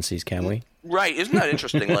intelligence agencies, can we? Right. Isn't that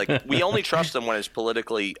interesting? Like, we only trust them when it's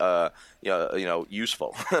politically,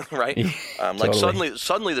 useful, right? Like, Totally.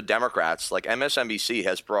 suddenly the Democrats, like MSNBC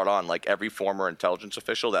has brought on, like, every former intelligence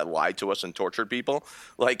official that lied to us and tortured people.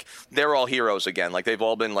 Like, they're all heroes again. Like, they've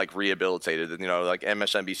all been, like, rehabilitated. Like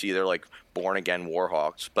MSNBC, they're, like, born-again war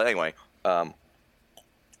hawks. But anyway.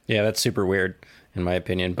 Yeah, that's super weird, in my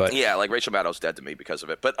opinion. But yeah, like Rachel Maddow's dead to me because of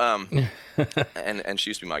it. But and she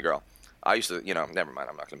used to be my girl. I used to, never mind.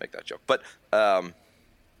 I'm not going to make that joke. But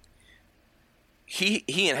he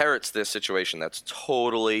inherits this situation that's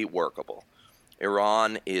totally workable.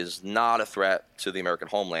 Iran is not a threat to the American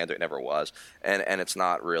homeland. It never was, and it's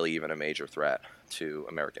not really even a major threat to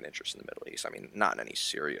American interests in the Middle East. I mean, not in any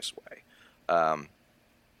serious way.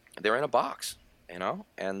 They're in a box,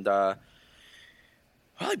 and.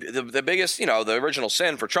 Well, the biggest, the original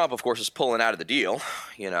sin for Trump, of course, is pulling out of the deal,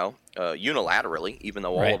 unilaterally, even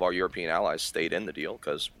though all of our European allies stayed in the deal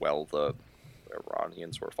because, well, the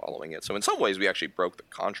Iranians were following it. So in some ways, we actually broke the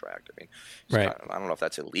contract. I mean, I don't know if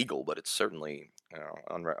that's illegal, but it's certainly,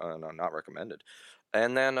 not recommended.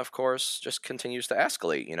 And then, of course, just continues to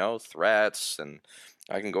escalate, threats. And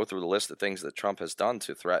I can go through the list of things that Trump has done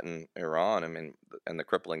to threaten Iran, and the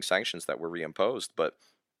crippling sanctions that were reimposed. But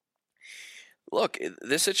look,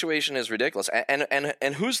 this situation is ridiculous.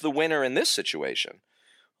 And who's the winner in this situation?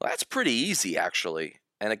 Well, that's pretty easy, actually.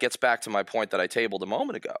 And it gets back to my point that I tabled a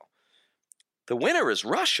moment ago. The winner is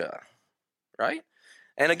Russia, right?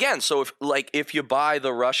 And again, so if you buy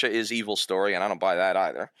the Russia is evil story, and I don't buy that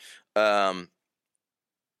either, but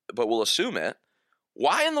we'll assume it,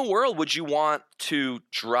 why in the world would you want to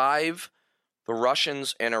drive the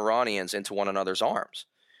Russians and Iranians into one another's arms?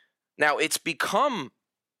 Now, it's become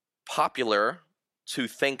popular to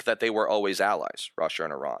think that they were always allies, Russia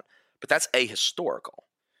and Iran. But that's ahistorical,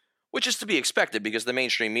 which is to be expected because the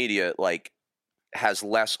mainstream media, has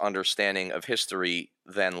less understanding of history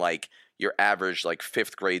than, your average,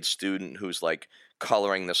 5th grade student who's,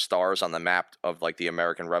 coloring the stars on the map of, the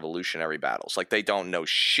American Revolutionary battles. They don't know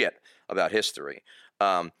shit about history.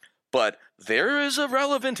 But there is a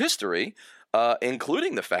relevant history,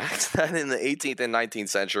 including the fact that in the 18th and 19th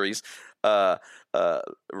centuries,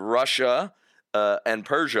 Russia and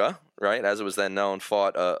Persia, right, as it was then known,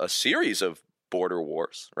 fought a series of border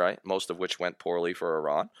wars, right, most of which went poorly for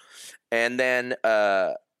Iran. And then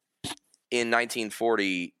in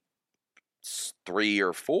 1943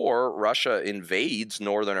 or 4, Russia invades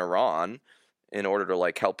northern Iran in order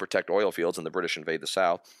to help protect oil fields, and the British invade the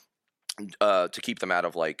south. To keep them out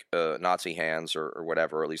of Nazi hands or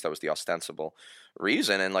whatever, or at least that was the ostensible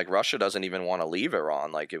reason. And Russia doesn't even want to leave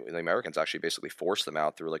Iran. The Americans actually basically forced them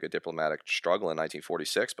out through a diplomatic struggle in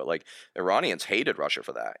 1946. But Iranians hated Russia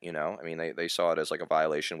for that. I mean, they saw it as a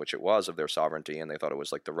violation, which it was, of their sovereignty, and they thought it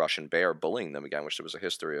was the Russian bear bullying them again, which there was a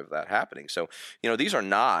history of that happening. So these are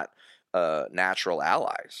not natural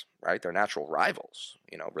allies, right? They're natural rivals.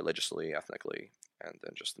 Religiously, ethnically, and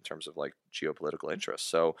then just in terms of geopolitical interests.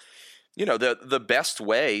 So. The best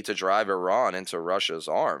way to drive Iran into Russia's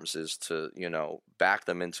arms is to, back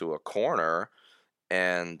them into a corner,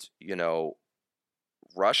 and,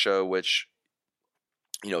 Russia, which,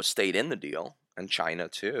 stayed in the deal, and China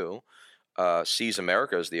too, sees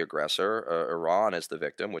America as the aggressor, Iran as the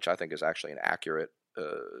victim, which I think is actually an accurate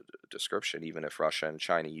description, even if Russia and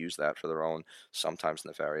China use that for their own sometimes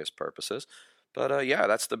nefarious purposes. But yeah,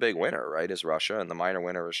 that's the big winner, right, is Russia, and the minor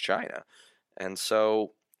winner is China. And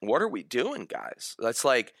so what are we doing, guys? That's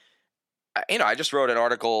I just wrote an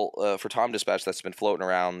article for Tom Dispatch that's been floating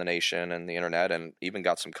around the nation and the internet, and even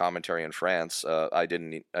got some commentary in France. I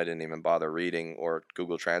didn't even bother reading or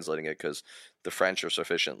Google translating it because the French are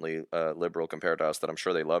sufficiently liberal compared to us that I'm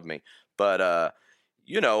sure they love me. But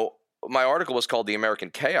my article was called "The American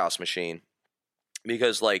Chaos Machine"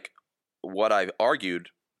 because what I've argued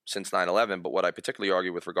since 9/11, but what I particularly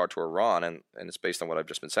argue with regard to Iran, and it's based on what I've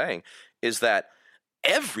just been saying, is that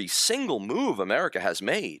every single move America has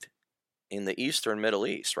made in the Eastern Middle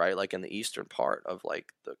East, right, in the eastern part of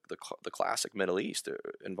the classic Middle East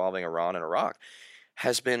involving Iran and Iraq,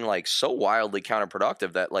 has been so wildly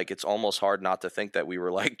counterproductive that it's almost hard not to think that we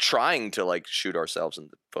were trying to shoot ourselves in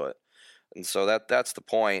the foot. And so that's the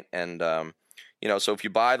point. And so if you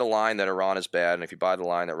buy the line that Iran is bad, and if you buy the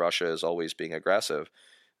line that Russia is always being aggressive,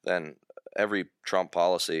 then every Trump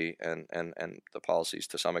policy and the policies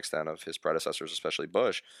to some extent of his predecessors, especially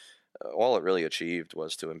Bush, all it really achieved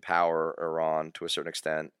was to empower Iran to a certain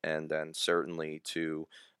extent, and then certainly to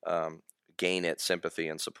gain its sympathy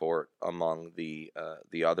and support among the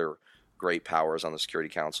other great powers on the Security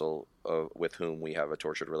Council with whom we have a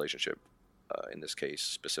tortured relationship, in this case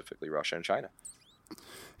specifically Russia and China.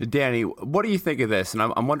 Danny, what do you think of this? And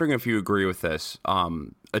I'm wondering if you agree with this.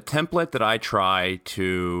 A template that I try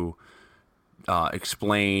to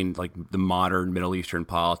explain like the modern Middle Eastern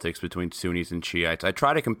politics between Sunnis and Shiites, I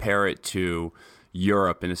try to compare it to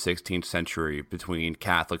Europe in the 16th century between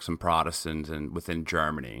Catholics and Protestants and within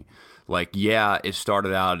Germany. Like, yeah, it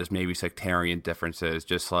started out as maybe sectarian differences,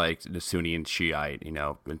 just like the Sunni and Shiite, you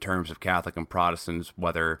know, in terms of Catholic and Protestants,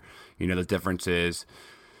 whether, you know, the difference is,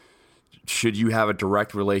 should you have a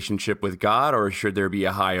direct relationship with God, or should there be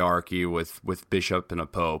a hierarchy with bishop and a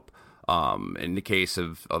pope? In the case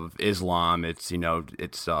of Islam, it's, you know,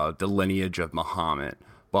 it's the lineage of Muhammad.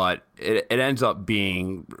 But it ends up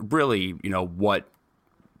being really, you know, what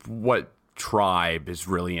tribe is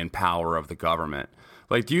really in power of the government.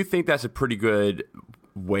 Like, do you think that's a pretty good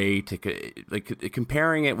way to, like,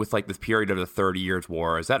 comparing it with like the period of the 30 Years'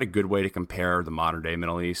 War? Is that a good way to compare the modern day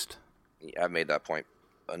Middle East? Yeah, I've made that point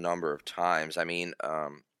a number of times. I mean,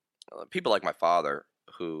 people like my father,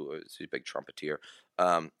 who is a big trumpeter,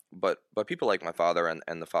 but people like my father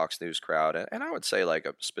and the Fox News crowd, and I would say like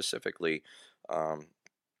specifically a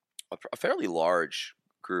fairly large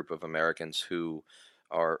group of Americans who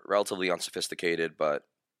are relatively unsophisticated but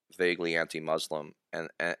vaguely anti-Muslim, and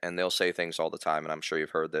they'll say things all the time, and I'm sure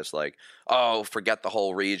you've heard this, like, oh, forget the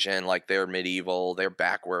whole region, like they're medieval, they're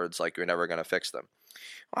backwards, like you're never going to fix them.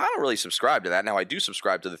 Well, I don't really subscribe to that. Now, I do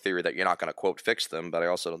subscribe to the theory that you're not going to, quote, fix them, but I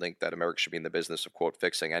also don't think that America should be in the business of, quote,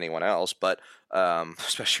 fixing anyone else, but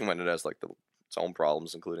especially when it has, like, its own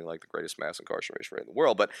problems, including, like, the greatest mass incarceration rate in the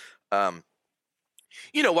world. But,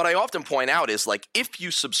 you know, what I often point out is, like, if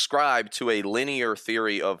you subscribe to a linear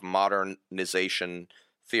theory of modernization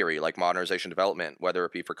theory, like modernization development, whether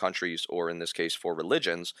it be for countries or, in this case, for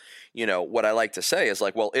religions, you know, what I like to say is,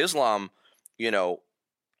 like, well, Islam, you know,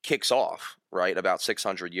 kicks off, right, about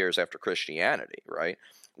 600 years after Christianity, right,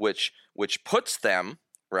 which puts them,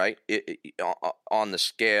 right, on the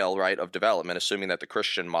scale, right, of development, assuming that the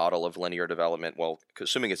Christian model of linear development, well,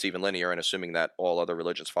 assuming it's even linear and assuming that all other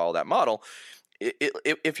religions follow that model,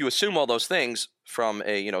 if you assume all those things from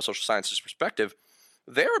a, you know, social sciences perspective,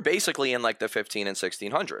 they're basically in like the 15 and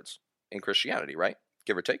 1600s in Christianity, right,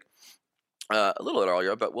 give or take. A little bit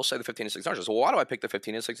earlier, but we'll say the 15 and 1600s. Well, why do I pick the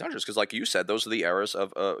 15 and 1600s? Because, like you said, those are the eras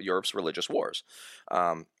of Europe's religious wars.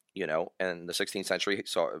 You know, and the 16th century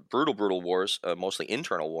saw brutal wars, mostly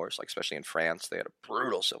internal wars, like especially in France. They had a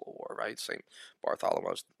brutal civil war, right? Same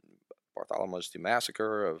Bartholomew's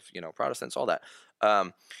massacre of, you know, Protestants, all that.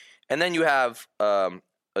 And then you have a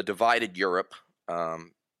divided Europe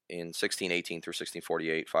in 1618 through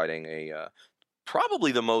 1648, fighting a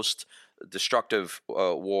probably the most destructive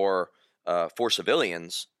war for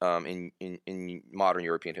civilians in modern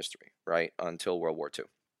European history, right, until World War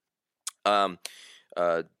II.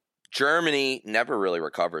 Germany never really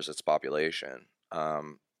recovers its population.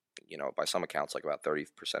 You know, by some accounts, like about 30%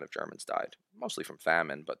 of Germans died, mostly from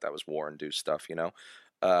famine, but that was war-induced stuff, you know.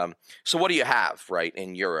 So what do you have, right,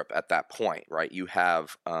 in Europe at that point, right? You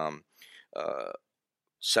have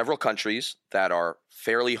several countries that are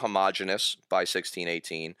fairly homogenous by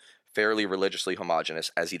 1618, fairly religiously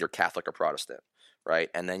homogenous as either Catholic or Protestant, right?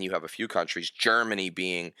 And then you have a few countries, Germany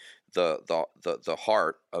being the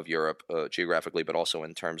heart of Europe geographically, but also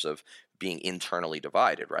in terms of being internally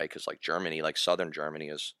divided, right? Because like Germany, like southern Germany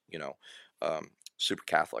is, you know, super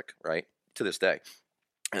Catholic, right, to this day.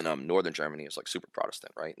 And northern Germany is like super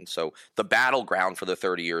Protestant, right? And so the battleground for the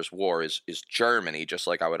 30 Years' War is Germany, just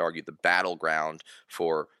like I would argue the battleground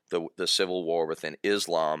for the civil war within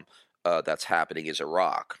Islam that's happening is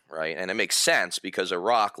Iraq, right? And it makes sense because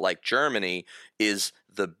Iraq, like Germany, is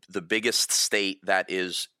the biggest state that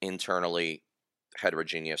is internally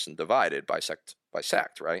heterogeneous and divided by sect,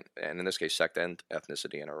 right? And in this case, sect and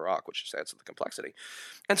ethnicity in Iraq, which just adds to the complexity.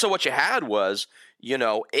 And so what you had was, you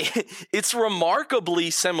know, it's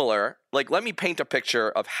remarkably similar. Like, let me paint a picture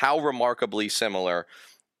of how remarkably similar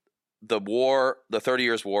the 30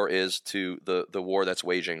 Years' War is to the war that's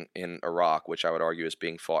waging in Iraq, which I would argue is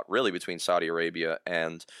being fought really between Saudi Arabia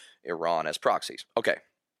and Iran as proxies. Okay.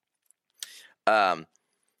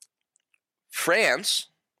 France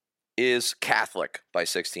is Catholic by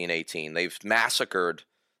 1618. They've massacred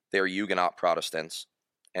their Huguenot Protestants,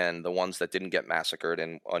 and the ones that didn't get massacred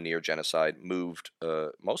in a near genocide moved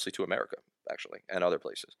mostly to America, actually, and other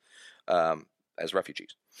places as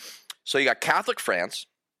refugees. So you got Catholic France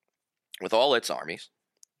with all its armies,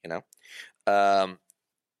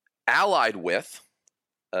 allied with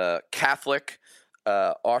Catholic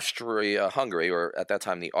Austria-Hungary, or at that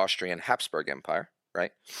time the Austrian Habsburg Empire,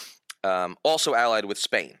 right? Also allied with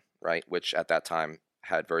Spain, right, which at that time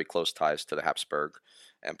had very close ties to the Habsburg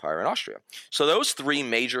Empire in Austria. So those three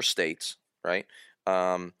major states, right,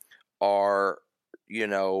 are,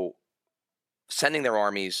 sending their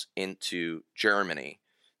armies into Germany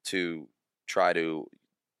to try to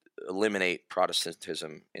eliminate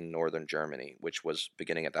Protestantism in northern Germany, which was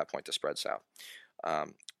beginning at that point to spread south.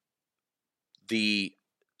 The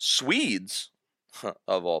Swedes,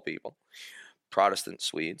 of all people, Protestant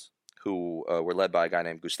Swedes, who were led by a guy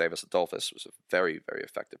named Gustavus Adolphus, was a very, very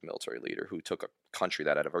effective military leader who took a country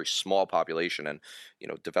that had a very small population and,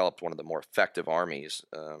 developed one of the more effective armies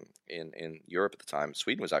in Europe at the time.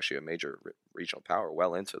 Sweden was actually a major regional power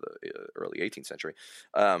well into the early 18th century.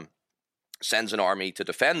 Sends an army to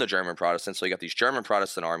defend the German Protestants. So you got these German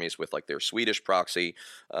Protestant armies with like their Swedish proxy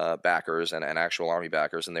backers and actual army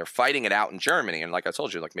backers, and they're fighting it out in Germany. And like I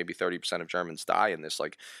told you, like maybe 30% of Germans die in this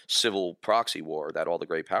like civil proxy war that all the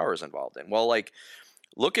great powers involved in. Well, like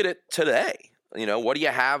look at it today. What do you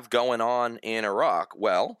have going on in Iraq?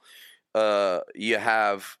 Well, you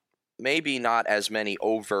have maybe not as many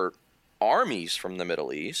overt armies from the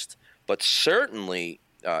Middle East, but certainly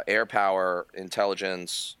air power,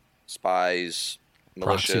 intelligence, spies,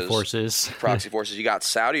 militias, proxy forces. You got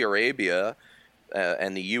Saudi Arabia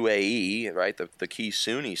and the UAE, right, the key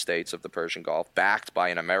Sunni states of the Persian Gulf, backed by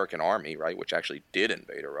an American army, right, which actually did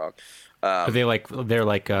invade Iraq. They're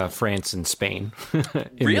like France and Spain.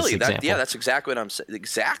 Really? That's exactly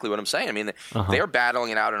what I'm saying. I mean, they're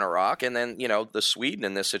battling it out in Iraq, and then the Sweden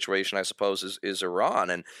in this situation, I suppose, is Iran,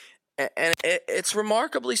 and it's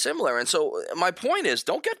remarkably similar. And so my point is,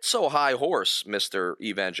 don't get so high horse, Mr.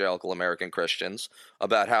 Evangelical American Christians,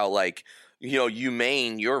 about how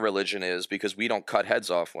humane your religion is because we don't cut heads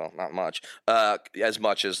off. Well, not much, as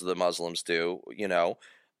much as the Muslims do.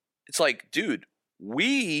 It's like, dude,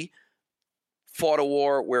 we fought a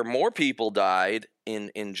war where more people died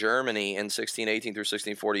in Germany in 1618 through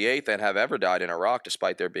 1648 than have ever died in Iraq,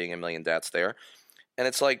 despite there being 1 million deaths there. And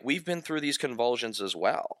it's like we've been through these convulsions as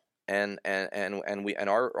well. And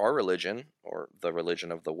our religion, or the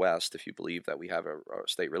religion of the West, if you believe that we have a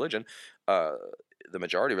state religion, the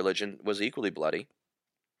majority religion was equally bloody,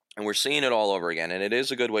 and we're seeing it all over again. And it is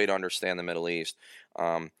a good way to understand the Middle East.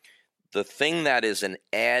 The thing that is an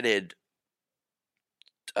added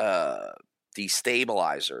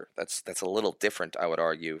destabilizer that's a little different, I would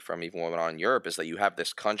argue, from even what went on in Europe, is that you have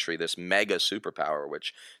this country, this mega superpower,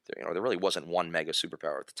 which there really wasn't one mega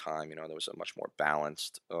superpower at the time. There was a much more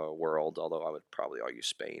balanced world, although I would probably argue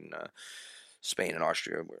Spain and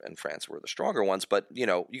Austria and France were the stronger ones. But you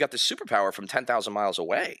got this superpower from 10,000 miles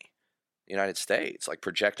away, the United States, like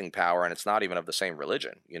projecting power, and it's not even of the same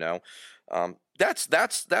religion. That's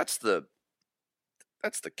the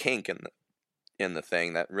kink in the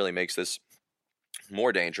thing that really makes this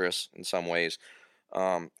more dangerous in some ways.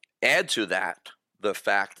 Add to that the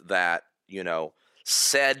fact that,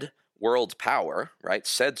 said world power, right,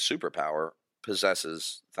 said superpower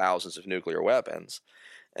possesses thousands of nuclear weapons,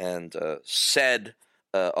 and said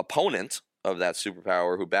opponent of that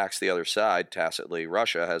superpower who backs the other side tacitly,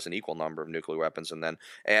 Russia, has an equal number of nuclear weapons. And then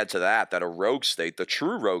add to that a rogue state, the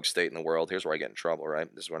true rogue state in the world, here's where I get in trouble, right?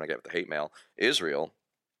 This is when I get the hate mail. Israel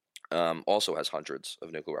also has hundreds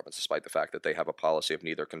of nuclear weapons, despite the fact that they have a policy of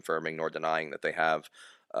neither confirming nor denying that they have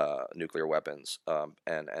nuclear weapons.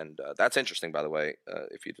 And that's interesting, by the way,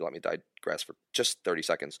 if you'd let me digress for just 30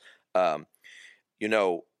 seconds.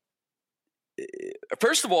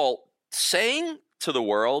 First of all, saying to the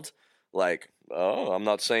world, like, oh, I'm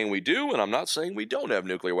not saying we do, and I'm not saying we don't have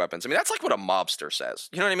nuclear weapons. I mean, that's like what a mobster says.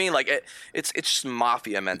 You know what I mean? Like, it's just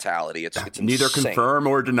mafia mentality. It's neither insane. Confirm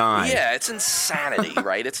or deny. Yeah, it's insanity,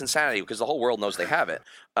 right? It's insanity because the whole world knows they have it.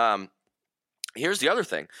 Here's the other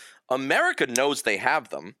thing. America knows they have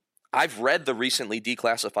them. I've read the recently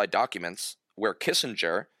declassified documents where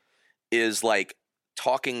Kissinger is, like,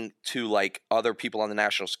 talking to, like, other people on the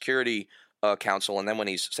National Security Council, and then when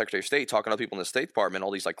he's Secretary of State, talking to other people in the State Department, all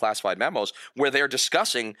these like classified memos where they're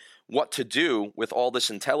discussing what to do with all this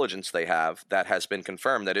intelligence they have that has been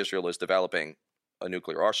confirmed that Israel is developing a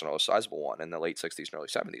nuclear arsenal, a sizable one, in the late 60s and early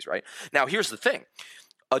 70s, right? Now, here's the thing.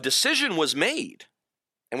 A decision was made,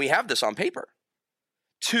 and we have this on paper,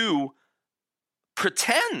 to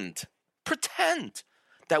pretend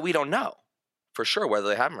that we don't know for sure whether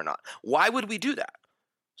they have them or not. Why would we do that?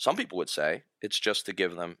 Some people would say it's just to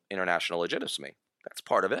give them international legitimacy. That's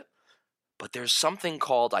part of it. But there's something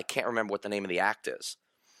called, I can't remember what the name of the act is,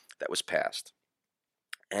 that was passed.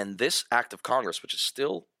 And this act of Congress, which is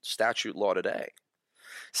still statute law today,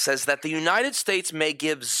 says that the United States may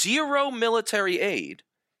give $0 military aid,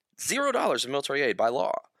 $0 of military aid by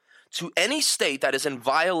law, to any state that is in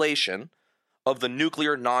violation of the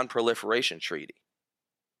Nuclear Non-Proliferation Treaty.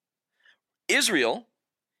 Israel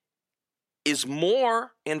is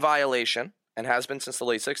more in violation, and has been since the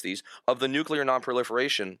late 60s, of the Nuclear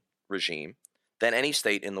Non-Proliferation regime than any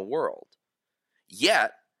state in the world.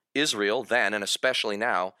 Yet, Israel then, and especially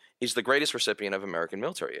now, is the greatest recipient of American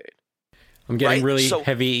military aid. I'm getting really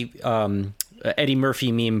heavy Eddie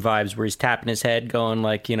Murphy meme vibes where he's tapping his head going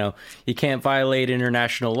like, you can't violate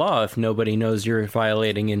international law if nobody knows you're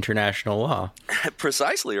violating international law.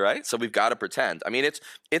 Precisely, right? So we've got to pretend. I mean, it's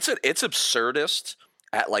absurdist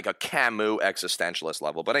at like a Camus existentialist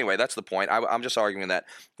level. But anyway, that's the point. I'm just arguing that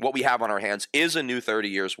what we have on our hands is a new 30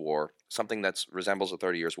 Years' War, something that resembles a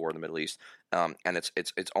 30 Years' War in the Middle East, and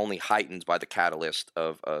it's only heightened by the catalyst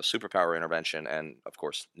of superpower intervention and, of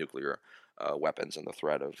course, nuclear weapons and the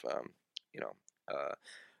threat of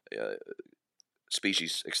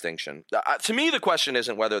species extinction. To me, the question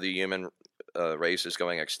isn't whether the human race is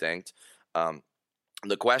going extinct.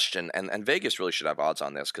 The question, and Vegas really should have odds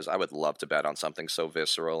on this because I would love to bet on something so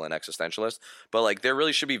visceral and existentialist, but like there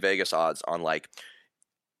really should be Vegas odds on like,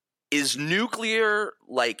 is nuclear,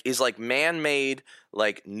 is man-made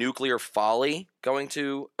like nuclear folly going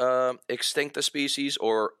to extinct the species,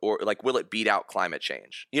 or like will it beat out climate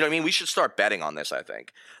change? You know what I mean? We should start betting on this, I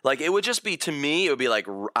think. Like it would just be, to me, it would be like,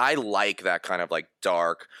 I like that kind of like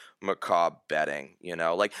dark, macabre betting,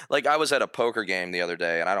 like I was at a poker game the other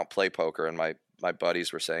day, and I don't play poker, and my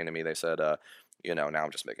buddies were saying to me, they said, now I'm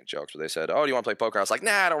just making jokes, but they said, "Oh, do you want to play poker?" I was like,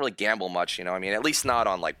 "Nah, I don't really gamble much, I mean, at least not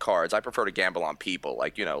on like cards. I prefer to gamble on people,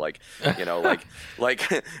 like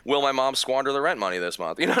will my mom squander the rent money this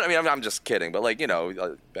month? You know what I mean? I'm just kidding, but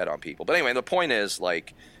bet on people. But anyway, the point is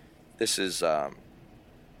like, this is a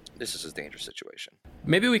dangerous situation.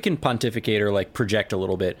 Maybe we can pontificate or like project a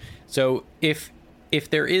little bit. So if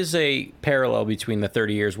there is a parallel between the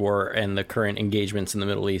 30 Years' War and the current engagements in the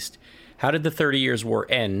Middle East, how did the 30 Years' War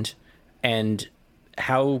end? And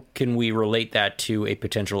how can we relate that to a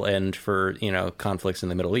potential end for, conflicts in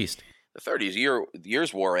the Middle East? The 30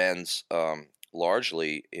 Years' War ends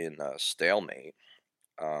largely in stalemate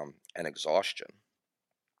and exhaustion.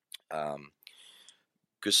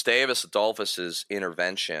 Gustavus Adolphus's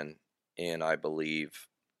intervention in, I believe,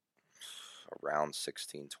 around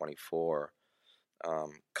 1624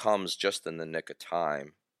 comes just in the nick of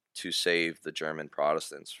time to save the German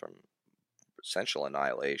Protestants from essential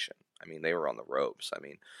annihilation. I mean, they were on the ropes. I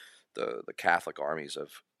mean, the Catholic armies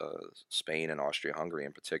of Spain and Austria-Hungary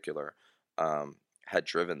in particular had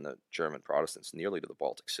driven the German Protestants nearly to the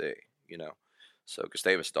Baltic Sea, So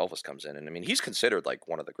Gustavus Adolphus comes in, and I mean, he's considered like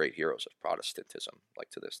one of the great heroes of Protestantism, like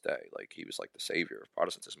to this day. Like he was like the savior of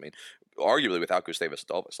Protestantism. I mean, arguably without Gustavus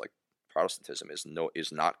Adolphus, like Protestantism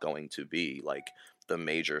is not going to be like the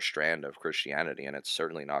major strand of Christianity, and it's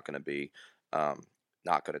certainly not going to be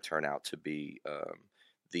not going to turn out to be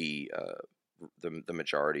the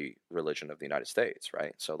majority religion of the United States,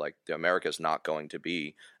 right? So like America is not going to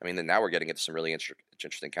be. I mean, then now we're getting into some really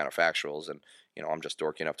interesting counterfactuals, and I'm just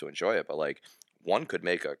dorky enough to enjoy it, but like one could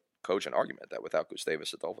make a cogent argument that without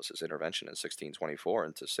Gustavus Adolphus's intervention in 1624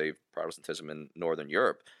 and to save Protestantism in Northern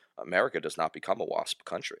Europe, America does not become a WASP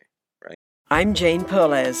country, right? I'm Jane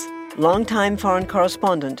Perlez, longtime foreign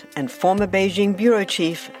correspondent and former Beijing bureau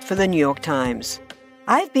chief for the New York Times.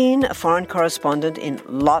 I've been a foreign correspondent in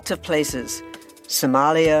lots of places: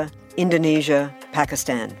 Somalia, Indonesia,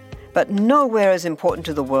 Pakistan, but nowhere as important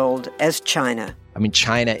to the world as China. I mean,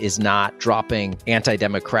 China is not dropping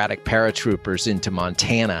anti-democratic paratroopers into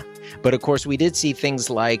Montana. But of course, we did see things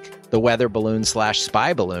like the weather balloon /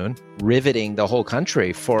 spy balloon riveting the whole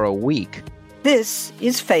country for a week. This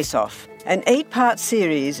is Face Off, an 8-part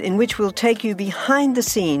series in which we'll take you behind the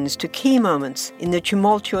scenes to key moments in the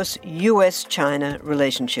tumultuous U.S.-China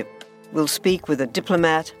relationship. We'll speak with a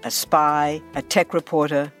diplomat, a spy, a tech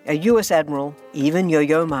reporter, a U.S. admiral, even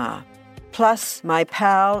Yo-Yo Ma. Plus, my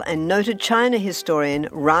pal and noted China historian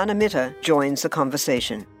Rana Mitter joins the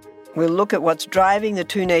conversation. We'll look at what's driving the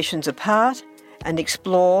two nations apart and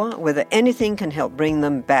explore whether anything can help bring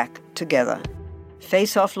them back together.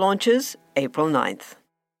 Face Off launches April 9th.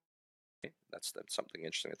 That's something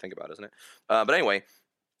interesting to think about, isn't it? But anyway,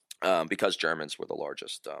 because Germans were the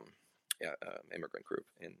largest immigrant group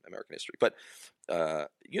in American history. But,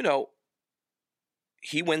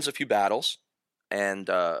 he wins a few battles and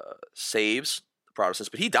saves Protestants,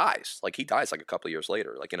 but he dies like a couple of years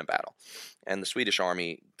later, like in a battle. And the Swedish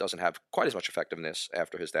army doesn't have quite as much effectiveness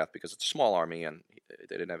after his death because it's a small army and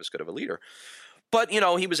they didn't have as good of a leader. But,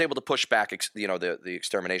 he was able to push back, the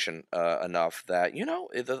extermination enough that,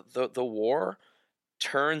 the war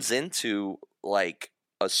turns into like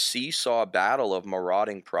a seesaw battle of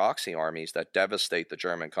marauding proxy armies that devastate the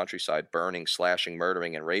German countryside, burning, slashing,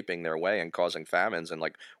 murdering, and raping their way and causing famines and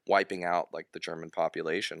like wiping out like the German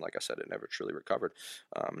population. Like I said, it never truly recovered.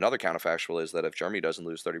 Another counterfactual is that if Germany doesn't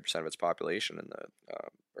lose 30% of its population in the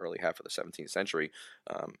early half of the 17th century,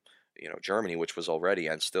 Germany, which was already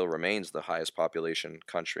and still remains the highest population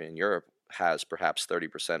country in Europe, has perhaps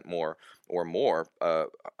 30% more or more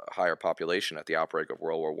higher population at the outbreak of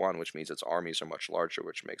World War I, which means its armies are much larger,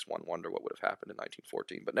 which makes one wonder what would have happened in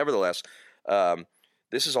 1914. But nevertheless,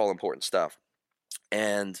 this is all important stuff.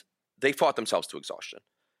 And they fought themselves to exhaustion.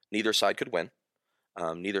 Neither side could win.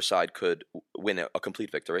 Neither side could win a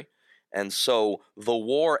complete victory. And so the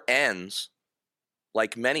war ends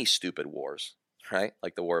like many stupid wars, right?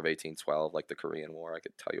 Like the War of 1812, like the Korean War. I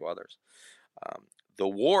could tell you others. The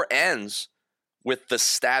war ends with the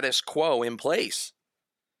status quo in place,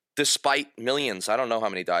 despite millions. I don't know how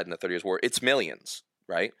many died in the 30 Years' War. It's millions,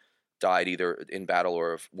 right? Died either in battle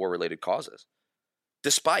or of war-related causes.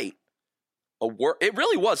 Despite a war, it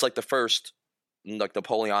really was like the first, like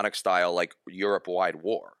Napoleonic style, like Europe-wide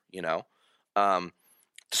war.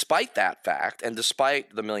 Despite that fact, and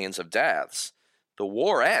despite the millions of deaths, the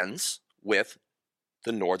war ends with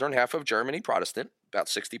the northern half of Germany Protestant, about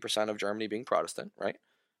 60% of Germany being Protestant, right?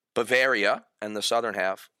 Bavaria and the southern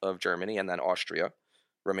half of Germany, and then Austria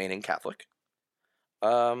remaining Catholic.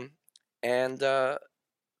 And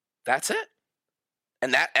that's it.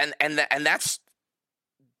 And that's,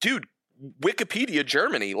 dude, Wikipedia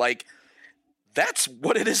Germany, like, that's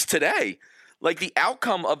what it is today. Like, the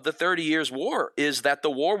outcome of the 30 Years' War is that the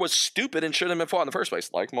war was stupid and shouldn't have been fought in the first place,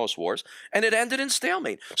 like most wars, and it ended in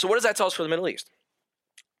stalemate. So what does that tell us for the Middle East?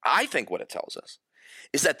 I think what it tells us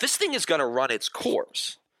is that this thing is going to run its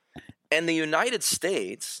course. And the United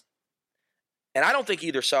States, and I don't think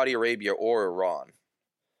either Saudi Arabia or Iran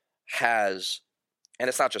has, and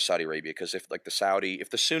it's not just Saudi Arabia, because if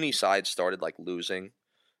the Sunni side started like losing,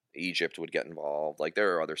 Egypt would get involved. Like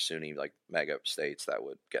there are other Sunni like mega states that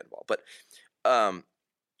would get involved. But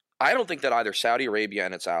I don't think that either Saudi Arabia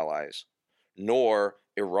and its allies nor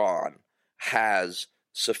Iran has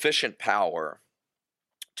sufficient power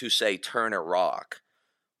to say turn Iraq,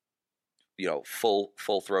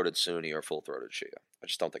 full-throated Sunni or full-throated Shia. I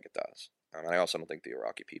just don't think it does. And I also don't think the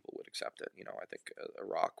Iraqi people would accept it. I think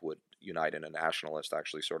Iraq would unite in a nationalist,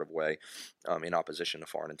 actually, sort of way, in opposition to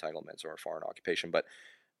foreign entitlements or foreign occupation. But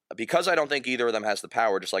because I don't think either of them has the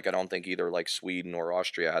power, just like I don't think either like Sweden or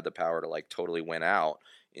Austria had the power to like totally win out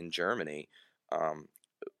in Germany,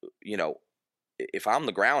 if I'm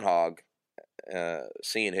the groundhog,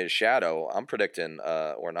 seeing his shadow, I'm predicting,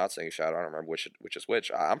 or not seeing his shadow, I don't remember which is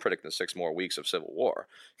which. I'm predicting 6 more weeks of civil war,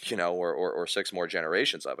 or 6 more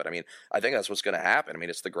generations of it. I mean, I think that's what's going to happen. I mean,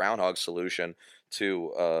 it's the groundhog solution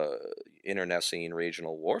to internecine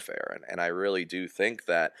regional warfare, and I really do think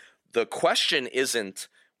that the question isn't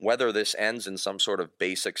whether this ends in some sort of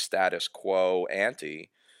basic status quo ante.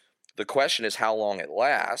 The question is how long it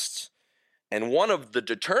lasts, and one of the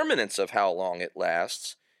determinants of how long it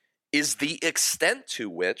lasts is the extent to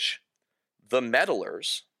which the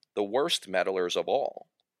meddlers, the worst meddlers of all,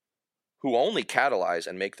 who only catalyze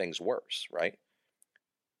and make things worse, right?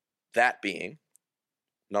 That being,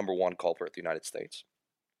 number 1 culprit, the United States,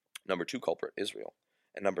 number 2 culprit, Israel,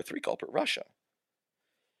 and number 3 culprit, Russia.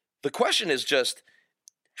 The question is just,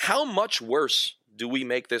 how much worse do we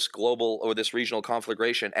make this global or this regional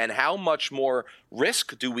conflagration, and how much more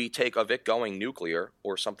risk do we take of it going nuclear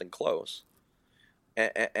or something close?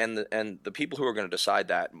 And the people who are going to decide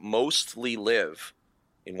that mostly live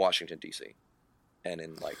in Washington, D.C. and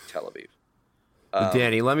in like Tel Aviv.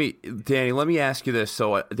 Danny, let me ask you this.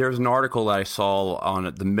 So there's an article that I saw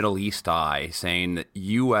on the Middle East Eye saying that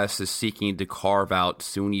U.S. is seeking to carve out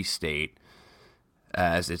Sunni state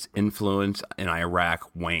as its influence in Iraq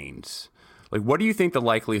wanes. Like, what do you think the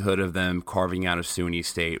likelihood of them carving out a Sunni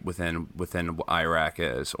state within Iraq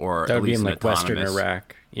is, or that would at least be in like Western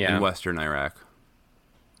Iraq? Yeah, in Western Iraq.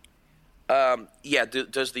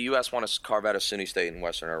 Does the U.S. want to carve out a Sunni state in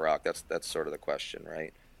Western Iraq? That's sort of the question,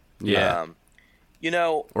 right? Yeah.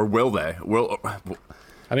 Or will they?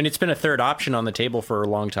 I mean, it's been a third option on the table for a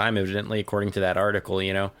long time, evidently, according to that article.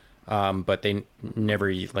 but they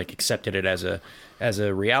never like accepted it as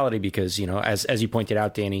a reality because, you know, as you pointed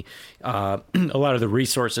out, Danny, a lot of the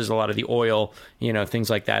resources, a lot of the oil, you know, things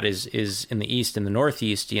like that is in the east and the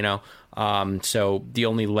northeast, you know. So the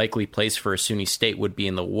only likely place for a Sunni state would be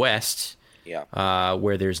in the west,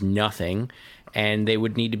 where there's nothing, and they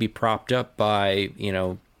would need to be propped up by, you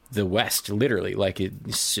know, the West, literally, like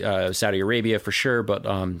Saudi Arabia for sure, but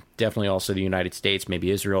definitely also the United States,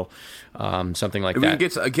 maybe Israel, something like that. We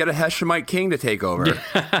can get a Hashemite king to take over.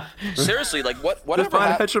 Seriously, like whatever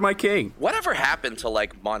find a Hashemite king. Whatever happened to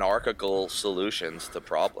like monarchical solutions to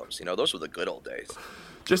problems? You know, those were the good old days.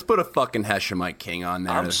 Just put a fucking Hashemite king on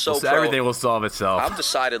there. Everything will solve itself. I'm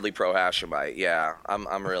decidedly pro Hashemite. Yeah,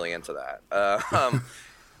 I'm really into that.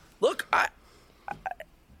 Look,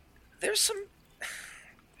 there's some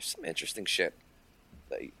interesting shit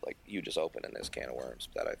that like you just opened in this can of worms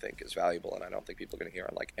that I think is valuable, and I don't think people are going to hear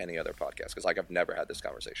on like any other podcast, because like I've never had this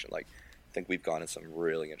conversation. Like I think we've gone in some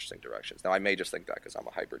really interesting directions. Now I may just think that because I'm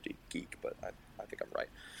a hyper deep geek, but I think I'm right.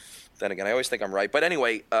 Then again, I always think I'm right. But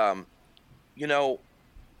anyway, you know,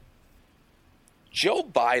 Joe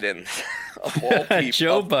Biden of all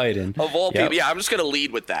people, of all people. Yeah, I'm just going to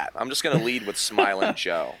lead with that. I'm just going to lead with Smiling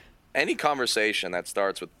Joe. Any conversation that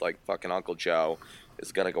starts with like fucking Uncle Joe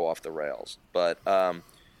is going to go off the rails. But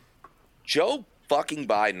Joe fucking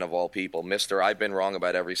Biden, of all people, Mr. I've been wrong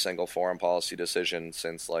about every single foreign policy decision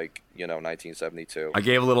since, like, you know, 1972. I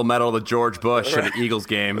gave a little medal to George Bush at the Eagles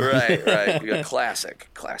game. Right.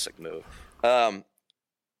 Classic move.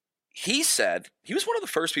 He said, he was one of the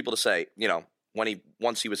first people to say, you know,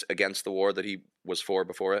 once he was against the war that he was for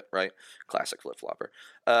before it, right? Classic flip-flopper.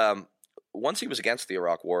 Once he was against the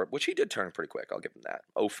Iraq War, which he did turn pretty quick, I'll give him that.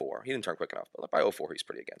 2004. He didn't turn quick enough, but by 2004, he's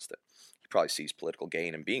pretty against it. He probably sees political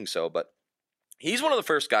gain in being so, but he's one of the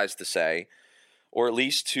first guys to say, or at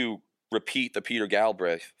least to repeat the Peter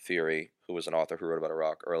Galbraith theory, who was an author who wrote about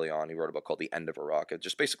Iraq early on. He wrote a book called The End of Iraq,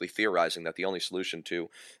 just basically theorizing that the only solution to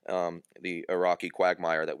the Iraqi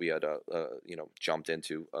quagmire that we had, jumped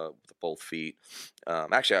into with both feet.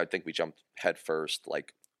 Actually, I think we jumped head first,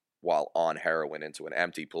 like, while on heroin into an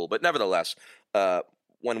empty pool. But nevertheless,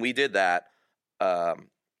 when we did that,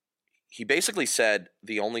 he basically said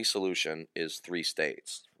the only solution is 3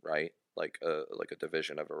 states, right? Like a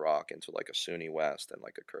division of Iraq into like a Sunni West and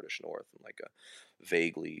like a Kurdish North and like a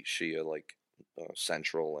vaguely Shia like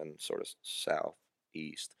central and sort of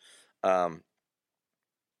southeast. And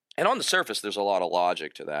on the surface, there's a lot of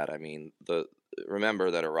logic to that. I mean,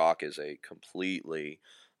 remember that Iraq is a completely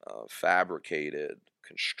fabricated,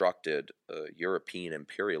 constructed European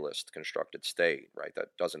imperialist constructed state, right?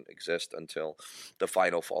 That doesn't exist until the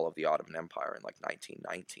final fall of the Ottoman Empire in like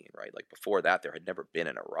 1919, right? Like before that, there had never been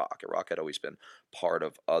an Iraq. Iraq had always been part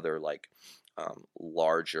of other like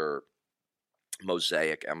larger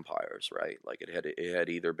mosaic empires, right? Like it had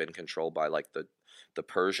either been controlled by like the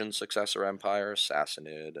Persian successor empire,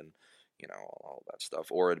 Sassanid, and you know all that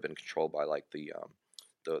stuff, or it had been controlled by like the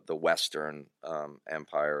Western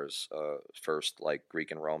empires, first like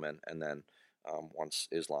Greek and Roman, and then once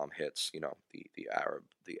Islam hits, you know, the Arab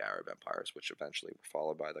empires, which eventually were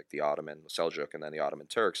followed by like the Ottoman, the Seljuk, and then the Ottoman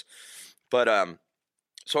Turks. But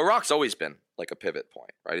so Iraq's always been like a pivot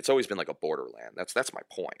point, right? It's always been like a borderland. That's my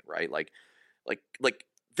point, right? Like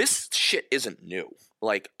this shit isn't new.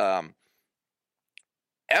 Like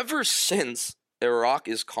ever since Iraq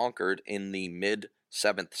is conquered in the mid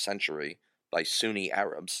 7th century by Sunni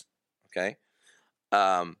Arabs, okay?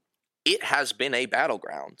 It has been a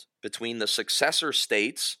battleground between the successor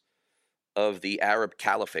states of the Arab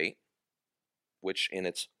Caliphate, which in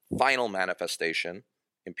its final manifestation,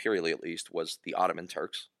 imperially at least, was the Ottoman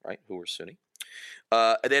Turks, right, who were Sunni.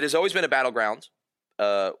 It has always been a battleground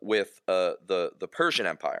with the Persian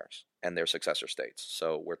empires and their successor states.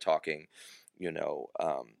 So we're talking, you know,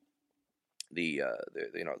 the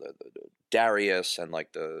Darius and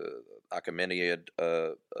like the Achaemenid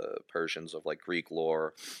Persians of like Greek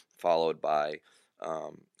lore, followed by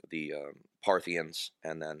the Parthians,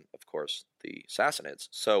 and then of course the Sassanids.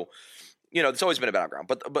 So, you know, it's always been a battleground.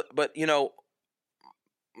 But you know,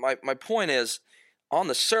 my point is, on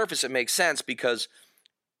the surface it makes sense, because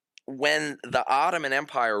when the Ottoman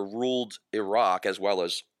Empire ruled Iraq, as well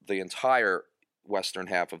as the entire western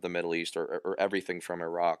half of the Middle East, or everything from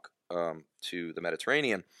Iraq to the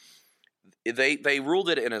Mediterranean, they ruled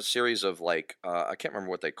it in a series of like I can't remember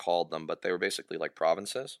what they called them, but they were basically like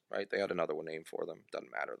provinces, right? They had another name for them.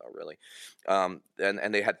 Doesn't matter though, really. And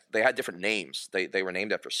they had different names. They were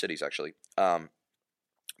named after cities actually.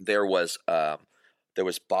 There was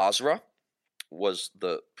Basra, was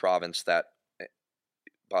the province that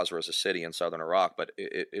Basra is a city in southern Iraq, but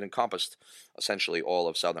it encompassed essentially all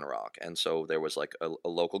of southern Iraq. And so there was like a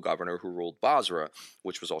local governor who ruled Basra,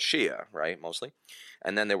 which was all Shia, right, mostly.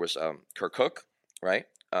 And then there was Kirkuk, right,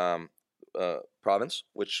 province,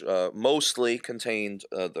 which mostly contained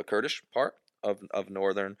the Kurdish part of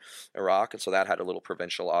northern Iraq. And so that had a little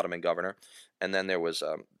provincial Ottoman governor. And then there was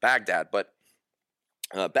Baghdad, but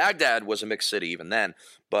Baghdad was a mixed city even then,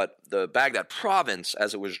 but the Baghdad province,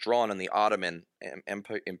 as it was drawn in the Ottoman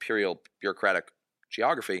imperial bureaucratic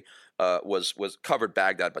geography, was covered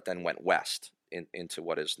Baghdad, but then went west into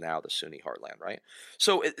what is now the Sunni heartland, right?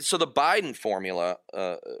 So the Biden formula,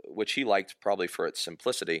 which he liked probably for its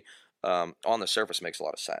simplicity, on the surface makes a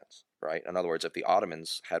lot of sense, right? In other words, if the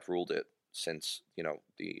Ottomans had ruled it since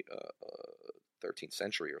the 13th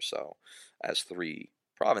century or so as 3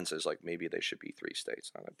 provinces, like maybe they should be 3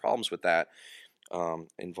 states. Now, the problems with that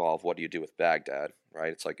involve what do you do with Baghdad,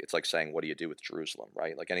 right? It's like saying what do you do with Jerusalem,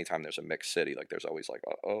 right? Like anytime there's a mixed city, like there's always like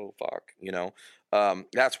oh fuck,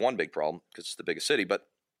 that's one big problem because it's the biggest city, but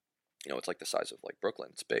it's like the size of like Brooklyn,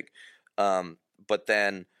 it's big, but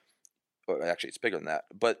then actually it's bigger than that.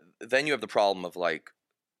 But then you have the problem of like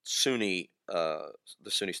the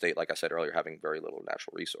Sunni state, like I said earlier, having very little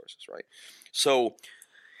natural resources, right? So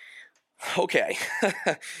okay,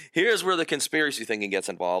 here's where the conspiracy thinking gets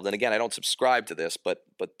involved. And again, I don't subscribe to this, but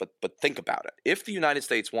think about it. If the United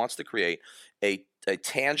States wants to create a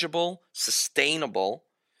tangible, sustainable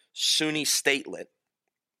Sunni statelet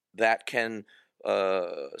that can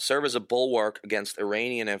serve as a bulwark against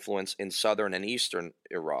Iranian influence in southern and eastern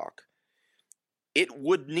Iraq, it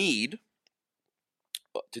would need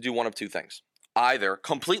to do one of 2 things. Either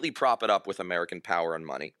completely prop it up with American power and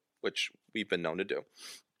money, which we've been known to do,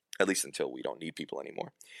 at least until we don't need people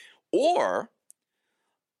anymore, or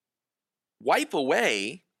wipe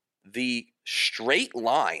away the straight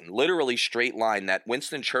line, literally straight line that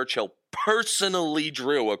Winston Churchill personally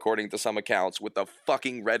drew, according to some accounts, with a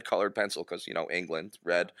fucking red-colored pencil, because, England,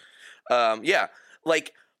 red.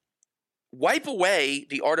 Like, wipe away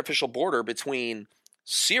the artificial border between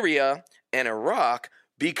Syria and Iraq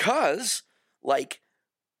because, like,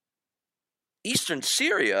 eastern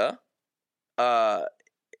Syria,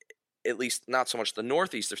 at least not so much the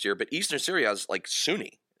northeast of Syria, but eastern Syria is like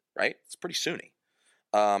Sunni, right? It's pretty Sunni.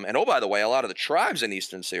 And oh, by the way, a lot of the tribes in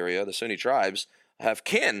eastern Syria, the Sunni tribes, have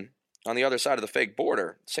kin on the other side of the fake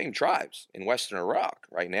border, same tribes in western Iraq,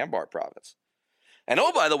 right, in Anbar province. And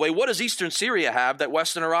oh, by the way, what does eastern Syria have that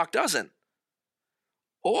western Iraq doesn't?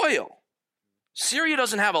 Oil. Syria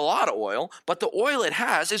doesn't have a lot of oil, but the oil it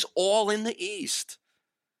has is all in the east.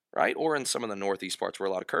 Right? Or in some of the northeast parts where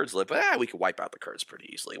a lot of Kurds live. But we could wipe out the Kurds pretty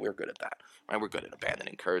easily. We're good at that. Right? We're good at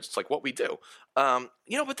abandoning Kurds. It's like what we do.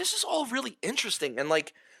 But this is all really interesting. And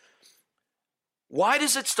like, why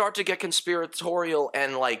does it start to get conspiratorial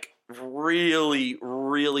and like really,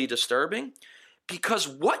 really disturbing? Because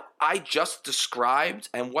what I just described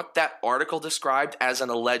and what that article described as an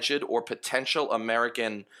alleged or potential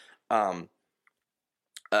American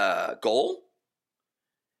goal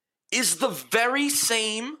is the very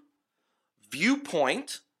same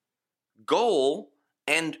viewpoint, goal,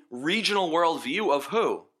 and regional worldview of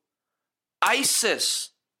who? ISIS.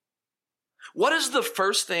 What is the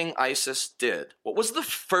first thing ISIS did? What was the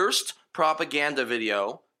first propaganda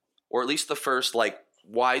video, or at least the first like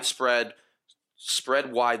spread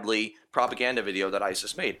widely propaganda video that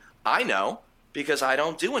ISIS made? I know because I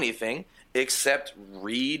don't do anything except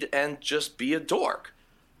read and just be a dork.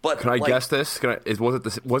 But can I guess this?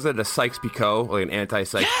 Was it a Sykes-Picot, like an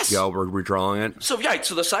anti-Sykes-Picot? We're redrawing it.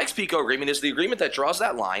 So the Sykes-Picot agreement is the agreement that draws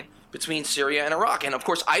that line between Syria and Iraq, and of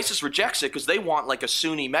course ISIS rejects it because they want like a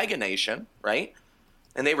Sunni mega nation, right?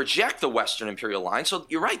 And they reject the Western imperial line. So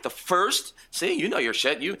you're right. The first, you know your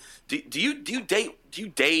shit. Do you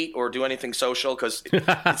date or do anything social? Because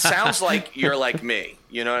it sounds like you're like me.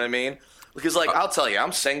 You know what I mean? Because, like, I'll tell you,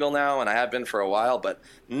 I'm single now, and I have been for a while, but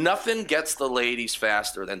nothing gets the ladies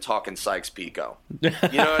faster than talking Sykes-Picot. You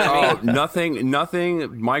know what I mean?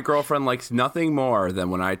 Nothing. My girlfriend likes nothing more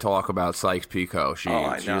than when I talk about Sykes-Picot. She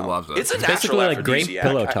loves it. It's a natural aphrodisiac. Like great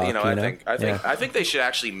pillow talk. I think they should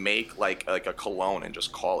actually make like a cologne and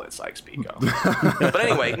just call it Sykes-Picot. But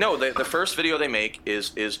anyway, no. The first video they make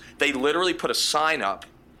is they literally put a sign up,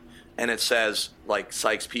 and it says like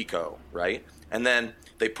Sykes-Picot, right? And then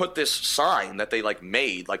they put this sign that they like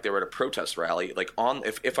made, like they were at a protest rally, like on,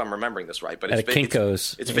 if I'm remembering this right, but it's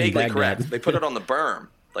vaguely correct. They put it on the berm,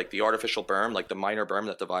 like the artificial berm, like the minor berm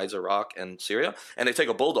that divides Iraq and Syria, and they take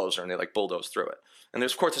a bulldozer and they like bulldoze through it. And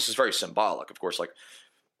there's, of course, this is very symbolic. Of course, like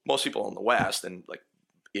most people in the West and like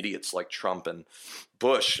idiots like Trump and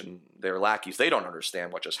Bush and their lackeys, they don't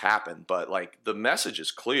understand what just happened. But like the message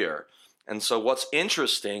is clear. And so what's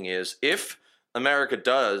interesting is if America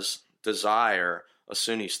does desire a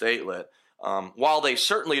Sunni statelet, while they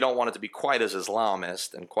certainly don't want it to be quite as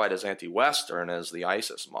Islamist and quite as anti-Western as the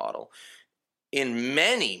ISIS model, in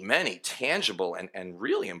many, many tangible and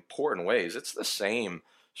really important ways, it's the same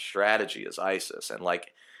strategy as ISIS. And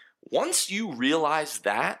like, once you realize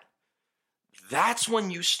that, that's when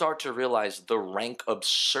you start to realize the rank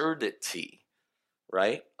absurdity,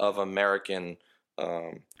 right, of American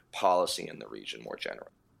policy in the region more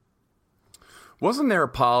generally. Wasn't there a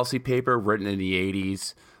policy paper written in the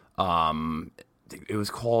 80s? It was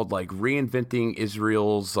called like Reinventing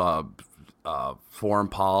Israel's foreign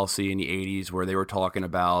policy in the 80s, where they were talking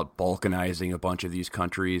about balkanizing a bunch of these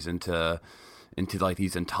countries into like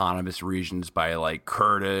these autonomous regions by like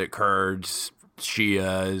Kurds,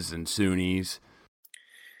 Shias, and Sunnis.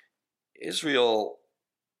 Israel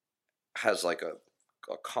has like a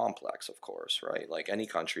complex, of course, right? Like any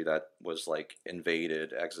country that was like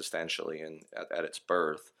invaded existentially and at its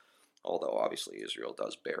birth, although obviously Israel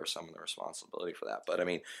does bear some of the responsibility for that. But I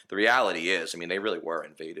mean, the reality is, I mean, they really were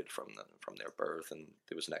invaded from their birth, and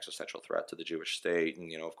there was an existential threat to the Jewish state.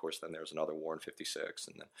 And, you know, of course, then there was another war in 56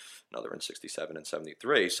 and then another in 67 and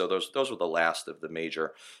 73. So those were the last of the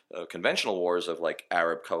major conventional wars of like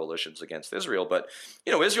Arab coalitions against Israel. But,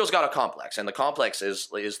 you know, Israel's got a complex, and the complex is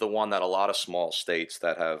the one that a lot of small states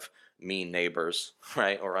that have mean neighbors,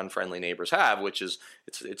 right, or unfriendly neighbors have, which is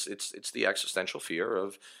it's the existential fear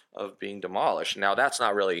of being demolished. Now that's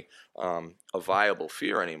not really a viable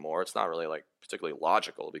fear anymore. It's not really like particularly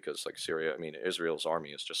logical, because like Syria, I mean, Israel's army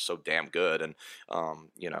is just so damn good, and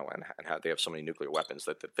you know, and they have so many nuclear weapons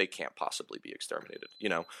that they can't possibly be exterminated, you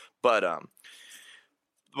know. But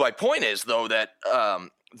my point is though that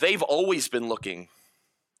they've always been looking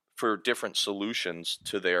for different solutions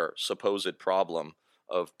to their supposed problem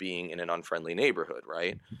of being in an unfriendly neighborhood,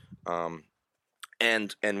 right?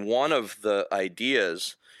 And one of the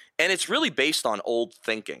ideas, and it's really based on old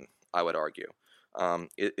thinking, I would argue.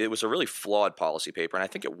 It was a really flawed policy paper, and I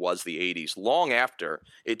think it was the 80s, long after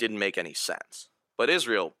it didn't make any sense. But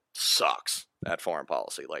Israel sucks at foreign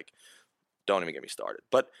policy. Like, don't even get me started.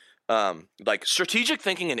 But like strategic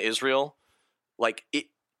thinking in Israel, like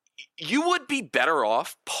you would be better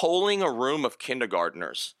off polling a room of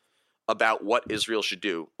kindergartners about what Israel should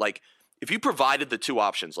do. Like, if you provided the two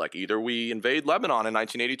options, like either we invade Lebanon in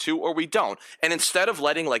 1982 or we don't, and instead of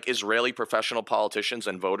letting like Israeli professional politicians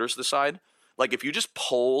and voters decide, like if you just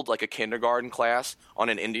polled like a kindergarten class on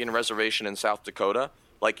an Indian reservation in South Dakota,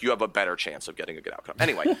 like you have a better chance of getting a good outcome.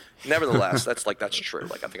 Anyway, nevertheless, that's true.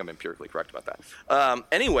 Like I think I'm empirically correct about that.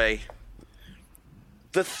 Anyway,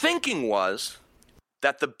 the thinking was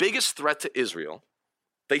that the biggest threat to Israel,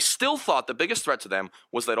 they still thought the biggest threat to them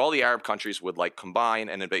was that all the Arab countries would like combine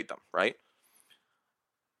and invade them, right?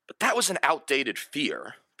 But that was an outdated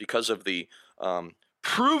fear because of the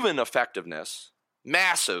proven effectiveness,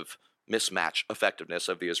 massive mismatch effectiveness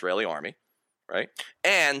of the Israeli army, right?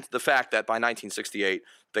 And the fact that by 1968,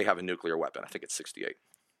 they have a nuclear weapon. I think it's 68.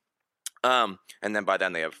 And then by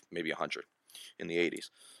then they have maybe 100 in the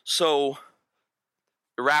 80s. So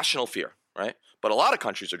irrational fear, right? But a lot of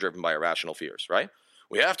countries are driven by irrational fears, right?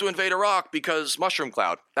 We have to invade Iraq because mushroom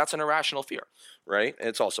cloud. That's an irrational fear, right? And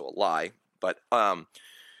it's also a lie. But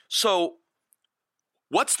so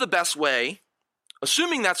what's the best way,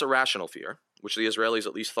 assuming that's a rational fear, which the Israelis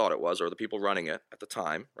at least thought it was, or the people running it at the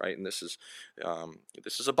time, right? And this is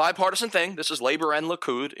a bipartisan thing. This is Labor and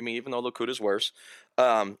Likud. I mean, even though Likud is worse,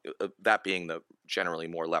 that being the generally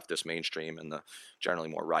more leftist mainstream and the generally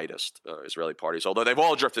more rightist Israeli parties, although they've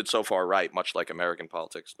all drifted so far right, much like American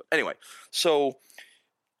politics. But anyway, so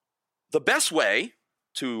the best way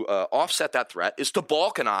to offset that threat is to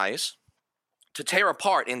balkanize, to tear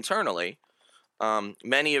apart internally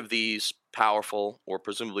many of these powerful or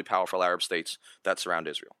presumably powerful Arab states that surround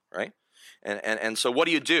Israel, right? And so what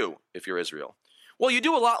do you do if you're Israel? Well, you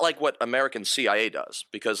do a lot like what American CIA does,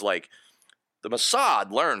 because like the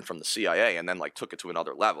Mossad learned from the CIA and then like took it to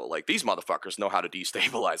another level. Like these motherfuckers know how to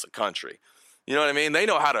destabilize a country. You know what I mean? They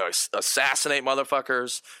know how to assassinate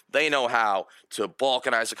motherfuckers. They know how to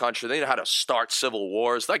balkanize a country. They know how to start civil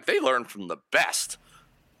wars. Like they learn from the best.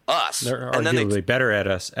 Us. They're and arguably better at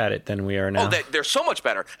it than we are now. Oh, they're so much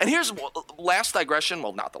better. And here's last digression.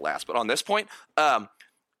 Well, not the last, but on this point,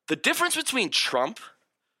 the difference between Trump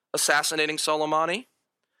assassinating Soleimani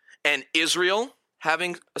and Israel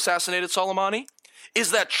having assassinated Soleimani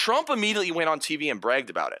is that Trump immediately went on TV and bragged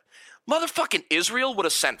about it. Motherfucking Israel would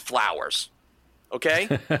have sent flowers. okay,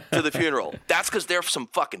 to the funeral. That's because they're some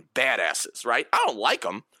fucking badasses, right? I don't like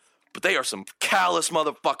them, but they are some callous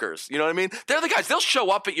motherfuckers. You know what I mean? They're the guys. They'll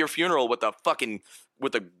show up at your funeral with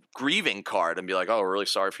a grieving card and be like, "Oh, we're really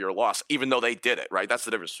sorry for your loss," even though they did it, right? That's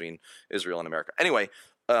the difference between Israel and America. Anyway,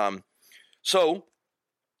 so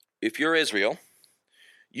if you're Israel,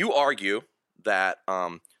 you argue that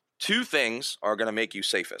two things are going to make you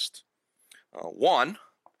safest. One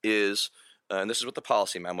is, and this is what the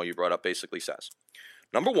policy memo you brought up basically says.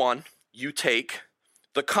 Number one, you take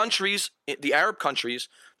the countries, the Arab countries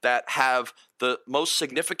that have the most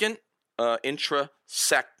significant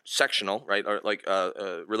intra-sectional, right, or like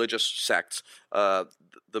religious sects, the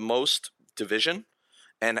most division,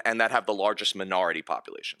 and that have the largest minority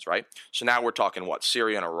populations, right? So now we're talking what,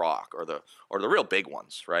 Syria and Iraq, or the real big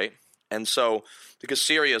ones, right? And so because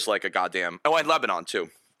Syria is like a goddamn, and Lebanon too.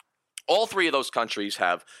 All three of those countries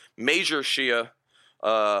have major Shia.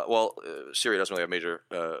 Syria doesn't really have major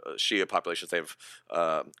Shia populations. They have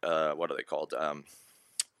what are they called?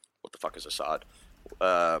 What the fuck is Assad?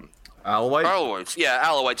 Alawites. Yeah,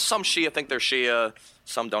 Alawites. Some Shia think they're Shia.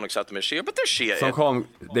 Some don't accept them as Shia, but they're Shia.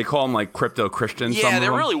 They call them like crypto Christians. Yeah,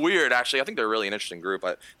 they're really weird, actually. I think they're really an interesting group.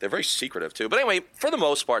 They're very secretive, too. But anyway, for the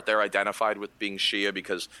most part, they're identified with being Shia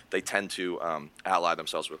because they tend to ally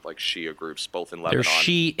themselves with like Shia groups, both in Lebanon. They're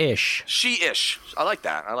Shi-ish. Shi-ish. I like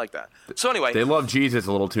that. So anyway, they love Jesus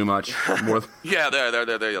a little too much. Yeah, they're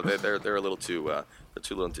a little too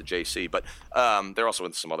little into JC, but they're also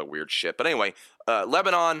into some other weird shit. But anyway,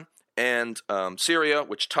 Lebanon and Syria,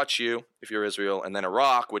 which touch you if you're Israel, and then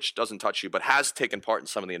Iraq, which doesn't touch you but has taken part in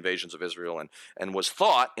some of the invasions of Israel and was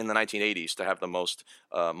thought in the 1980s to have the most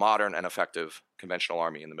modern and effective conventional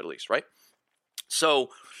army in the Middle East, right?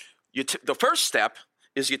 So the first step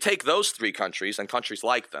is you take those three countries and countries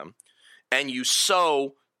like them, and you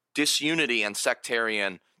sow disunity and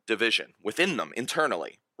sectarian division within them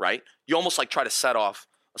internally, right? You almost like try to set off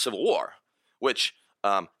a civil war, which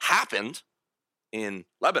happened in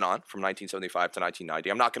Lebanon from 1975 to 1990.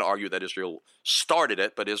 I'm not going to argue that Israel started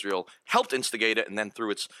it, but Israel helped instigate it, and then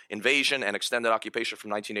through its invasion and extended occupation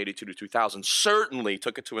from 1982 to 2000 certainly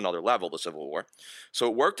took it to another level, the civil war. So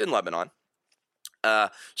it worked in Lebanon.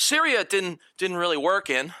 Syria didn't really work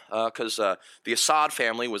in because the Assad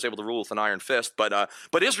family was able to rule with an iron fist, but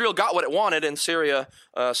Israel got what it wanted in Syria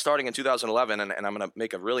starting in 2011, and I'm going to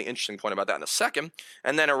make a really interesting point about that in a second.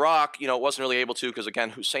 And then Iraq, it wasn't really able to because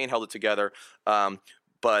again Hussein held it together,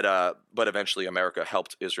 but eventually America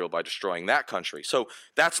helped Israel by destroying that country. So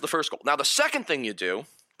that's the first goal. Now the second thing you do,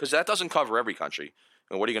 because that doesn't cover every country.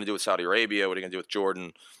 What are you going to do with Saudi Arabia? What are you going to do with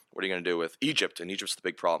Jordan? What are you going to do with Egypt? And Egypt's the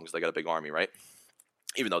big problem because they got a big army, right?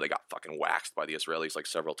 Even though they got fucking waxed by the Israelis like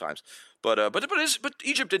several times, but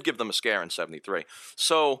Egypt did give them a scare in '73.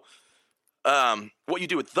 So what you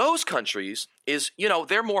do with those countries is,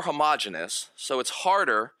 they're more homogenous, so it's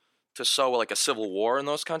harder to sow like a civil war in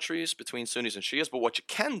those countries between Sunnis and Shias. But what you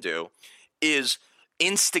can do is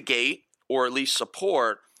instigate or at least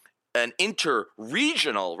support an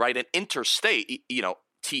inter-regional, right, an interstate,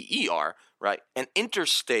 TER, right, an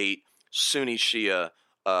interstate Sunni-Shia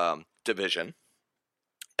division.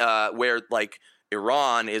 Where like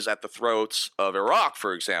Iran is at the throats of Iraq,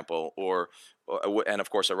 for example, and of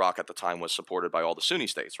course Iraq at the time was supported by all the Sunni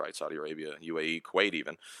states, right? Saudi Arabia, UAE, Kuwait,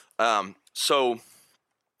 even. So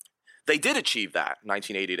they did achieve that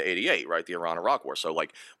 1980 to 88, right? The Iran-Iraq war. So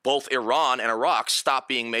like both Iran and Iraq stopped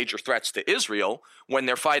being major threats to Israel when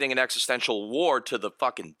they're fighting an existential war to the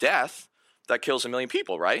fucking death that kills 1 million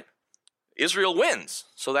people, right? Israel wins,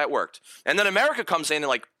 so that worked. And then America comes in and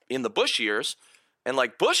like in the Bush years. And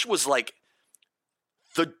like Bush was like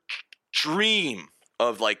the dream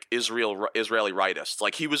of like Israeli rightists.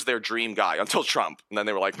 Like he was their dream guy until Trump. And then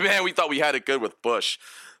they were like, man, we thought we had it good with Bush.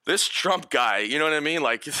 This Trump guy, you know what I mean?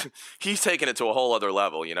 Like he's taking it to a whole other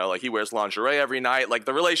level, like he wears lingerie every night. Like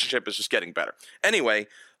the relationship is just getting better. Anyway,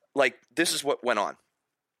 like this is what went on.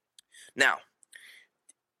 Now,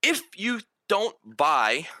 if you don't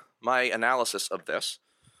buy my analysis of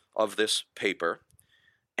this paper,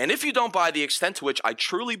 and if you don't buy the extent to which I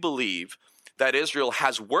truly believe that Israel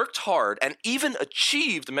has worked hard and even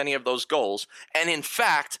achieved many of those goals, and in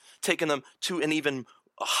fact taken them to an even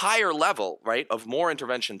higher level, right, of more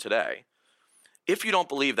intervention today, if you don't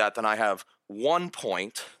believe that, then I have one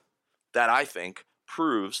point that I think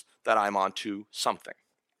proves that I'm onto something.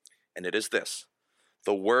 And it is this: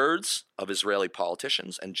 the words of Israeli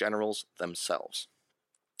politicians and generals themselves.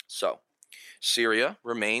 So, Syria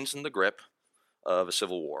remains in the grip of a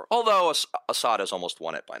civil war, although Assad has almost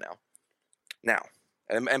won it by now. Now,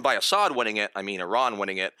 and by Assad winning it, I mean Iran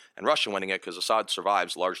winning it and Russia winning it, because Assad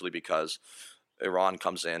survives largely because Iran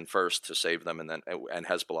comes in first to save them, and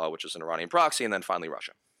Hezbollah, which is an Iranian proxy, and then finally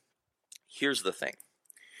Russia. Here's the thing.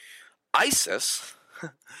 ISIS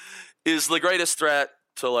is the greatest threat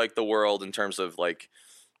to like the world in terms of like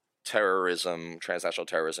terrorism, transnational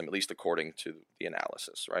terrorism, at least according to the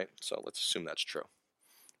analysis, right? So let's assume that's true.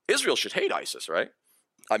 Israel should hate ISIS, right?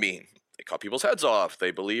 I mean, they cut people's heads off.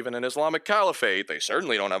 They believe in an Islamic caliphate. They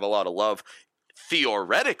certainly don't have a lot of love,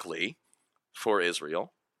 theoretically, for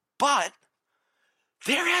Israel. But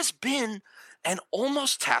there has been an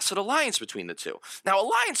almost tacit alliance between the two. Now,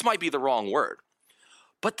 alliance might be the wrong word,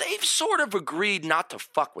 but they've sort of agreed not to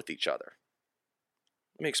fuck with each other.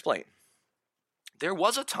 Let me explain. There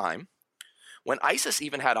was a time when ISIS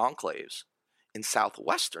even had enclaves in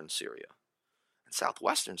southwestern Syria. And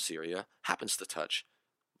southwestern Syria happens to touch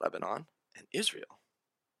Lebanon and Israel.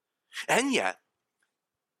 And yet,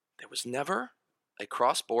 there was never a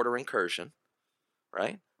cross-border incursion,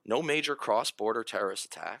 right? No major cross-border terrorist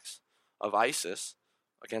attacks of ISIS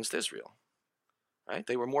against Israel. Right?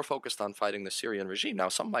 They were more focused on fighting the Syrian regime. Now,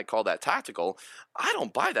 some might call that tactical. I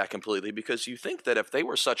don't buy that completely, because you think that if they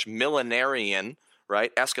were such millenarian,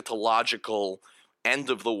 right, eschatological,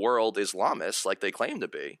 end-of-the-world Islamists like they claim to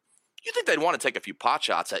be, you think they'd want to take a few pot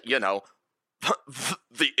shots at,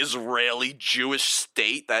 the Israeli Jewish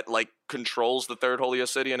state that, like, controls the third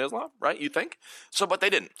holiest city in Islam, right? You think? So, but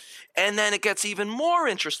they didn't. And then it gets even more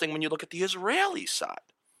interesting when you look at the Israeli side.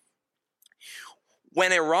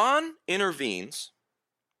 When Iran intervenes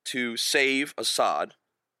to save Assad,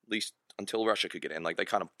 at least until Russia could get in, like they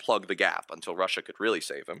kind of plugged the gap until Russia could really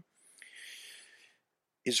save him,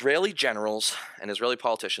 Israeli generals and Israeli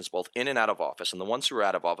politicians, both in and out of office, and the ones who were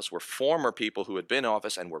out of office were former people who had been in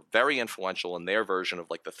office and were very influential in their version of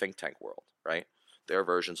like the think tank world, right? Their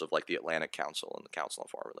versions of like the Atlantic Council and the Council on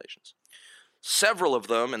Foreign Relations. Several of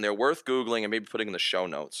them, and they're worth Googling and maybe putting in the show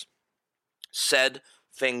notes, said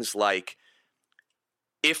things like,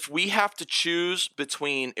 if we have to choose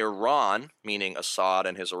between Iran, meaning Assad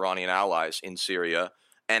and his Iranian allies in Syria,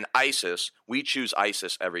 and ISIS, we choose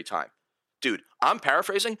ISIS every time. Dude, I'm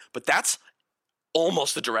paraphrasing, but that's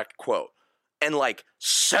almost a direct quote. And like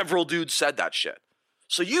several dudes said that shit.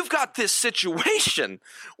 So you've got this situation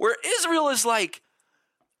where Israel is like,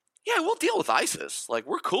 yeah, we'll deal with ISIS. Like,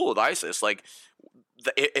 we're cool with ISIS. Like,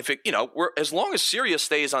 if it, we're, as long as Syria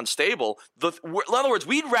stays unstable, in other words,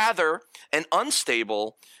 we'd rather an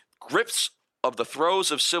unstable, grips of the throes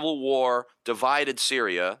of civil war, divided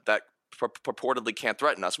Syria that purportedly can't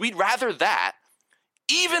threaten us. We'd rather that,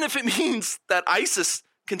 even if it means that ISIS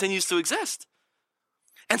continues to exist.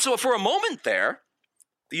 And so for a moment there,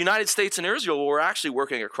 the United States and Israel were actually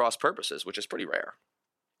working at cross purposes, which is pretty rare.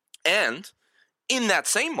 And in that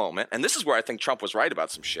same moment, and this is where I think Trump was right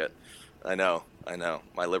about some shit. I know.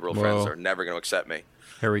 My liberal friends are never going to accept me.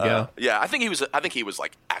 Here we go. Yeah, I think he was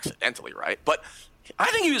like accidentally right, but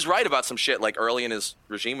I think he was right about some shit like early in his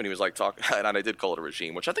regime when he was like talking, and I did call it a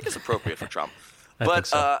regime, which I think is appropriate for Trump.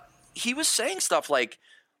 But he was saying stuff like,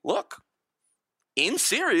 look, in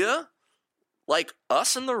Syria, like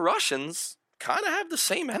us and the Russians kind of have the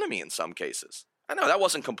same enemy in some cases. I know that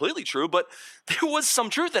wasn't completely true, but there was some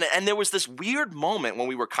truth in it. And there was this weird moment when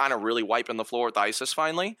we were kind of really wiping the floor with ISIS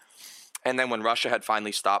finally. And then when Russia had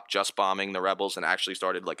finally stopped just bombing the rebels and actually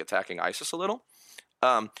started like attacking ISIS a little,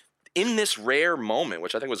 in this rare moment,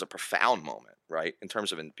 which I think was a profound moment, right, in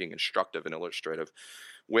terms of being instructive and illustrative,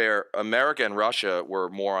 where America and Russia were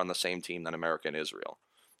more on the same team than America and Israel,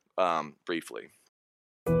 briefly.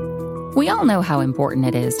 We all know how important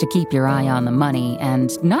it is to keep your eye on the money,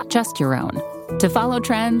 and not just your own. To follow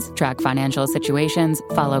trends, track financial situations,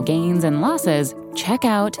 follow gains and losses, check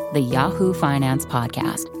out the Yahoo Finance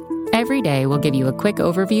podcast. Every day, we'll give you a quick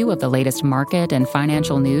overview of the latest market and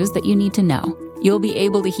financial news that you need to know. You'll be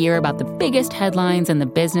able to hear about the biggest headlines in the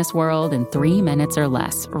business world in 3 minutes or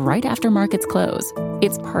less, right after markets close.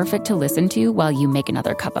 It's perfect to listen to while you make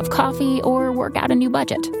another cup of coffee or work out a new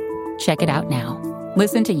budget. Check it out now.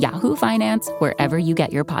 Listen to Yahoo Finance wherever you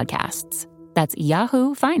get your podcasts. That's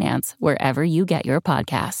Yahoo Finance wherever you get your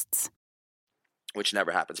podcasts. Which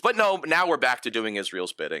never happens. But no, now we're back to doing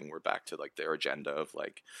Israel's bidding. We're back to like their agenda of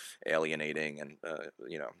like alienating and,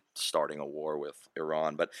 starting a war with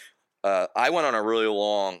Iran. But I went on a really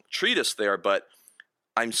long treatise there, but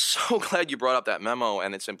I'm so glad you brought up that memo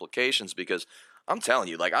and its implications, because I'm telling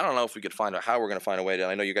you, like, I don't know if we could find out how we're going to find a way to,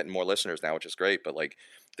 I know you're getting more listeners now, which is great, but like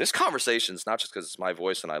this conversation is not just because it's my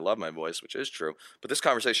voice and I love my voice, which is true, but this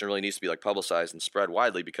conversation really needs to be like publicized and spread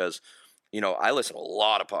widely, because, I listen to a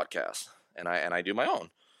lot of podcasts and I do my own.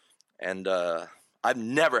 And I've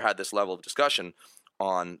never had this level of discussion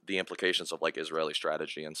on the implications of like Israeli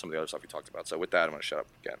strategy and some of the other stuff we talked about. So with that, I'm going to shut up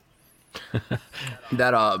again.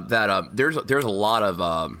 there's a lot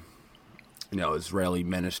of Israeli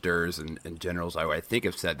ministers and generals I think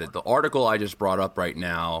have said that. The article I just brought up right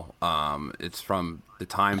now, it's from the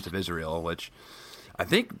Times of Israel, which I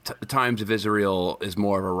think the Times of Israel is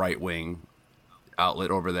more of a right-wing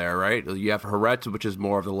outlet over there, right? You have Haaretz, which is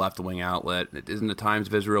more of the left-wing outlet. Isn't the Times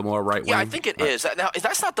of Israel more right-wing? Yeah, I think it is. Now,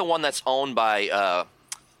 that's not the one that's owned by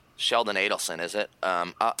Sheldon Adelson, is it?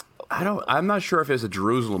 I'm not sure if it's a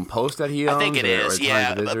Jerusalem Post that he owns. I think it is,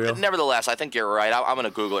 yeah. But nevertheless, I think you're right. I'm going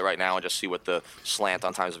to Google it right now and just see what the slant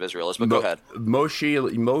on Times of Israel is. But go ahead.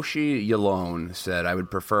 Moshe Yalon said, "I would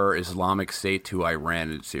prefer Islamic State to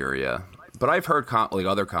Iran and Syria." But I've heard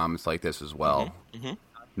other comments like this as well. Mm-hmm.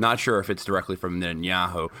 Not sure if it's directly from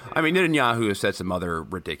Netanyahu. I mean, Netanyahu has said some other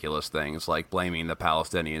ridiculous things, like blaming the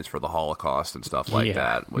Palestinians for the Holocaust and stuff like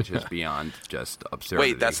that, which is beyond just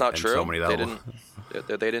absurdity. Wait, that's not true? So many levels.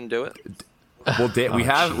 They didn't do it? Well, we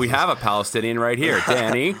have a Palestinian right here,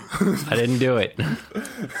 Danny. I didn't do it.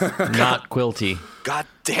 Not Quilty. God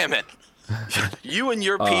damn it. You and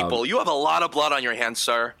your people, you have a lot of blood on your hands,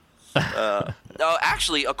 sir. No,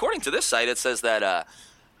 actually, according to this site, it says that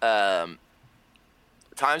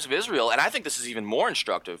Times of Israel, and I think this is even more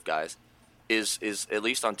instructive, guys, is at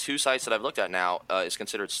least on two sites that I've looked at now, is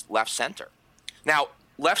considered left center. Now,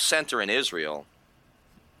 left center in Israel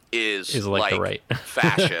is like the right.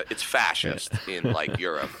 Fascist. It's fascist in like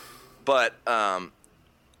Europe. But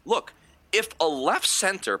look, if a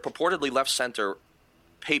purportedly left center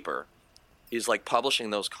paper is like publishing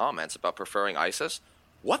those comments about preferring ISIS,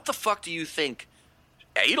 what the fuck do you think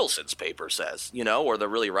Adelson's paper says, or the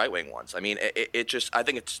really right-wing ones? I mean, I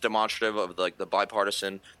think it's demonstrative of like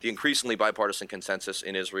the increasingly bipartisan consensus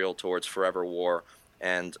in Israel towards forever war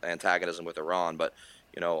and antagonism with Iran, but,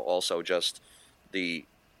 also just the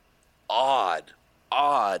odd,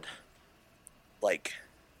 like,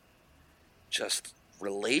 just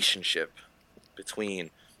relationship between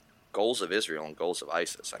goals of Israel and goals of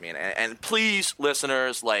ISIS. I mean, and please,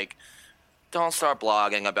 listeners, like, don't start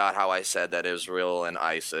blogging about how I said that Israel and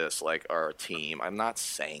ISIS are a team. I'm not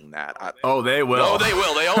saying that. They will. No, they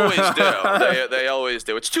will. They always do. They always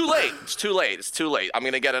do. It's too late. I'm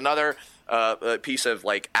going to get another piece of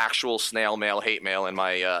like actual snail mail, hate mail in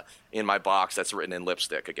my box that's written in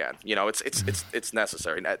lipstick again. It's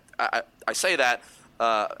necessary. I say that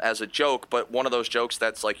as a joke, but one of those jokes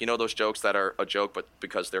that's like, those jokes that are a joke, but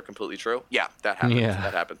because they're completely true. Yeah, that happened. Yeah.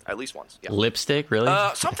 That happened at least once. Yeah. Lipstick, really?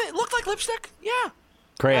 Something it looked like lipstick. Yeah.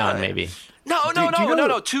 Crayon, maybe. No.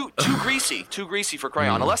 Too greasy for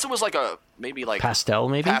crayon. Unless it was like maybe pastel,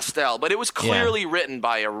 but it was clearly written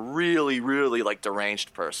by a really, really like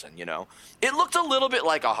deranged person. It looked a little bit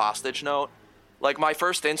like a hostage note. Like my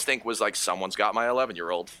first instinct was like, someone's got my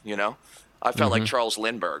 11-year-old. I felt like Charles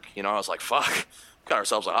Lindbergh. I was like, fuck. Got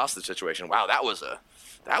ourselves a hostage situation. Wow, that was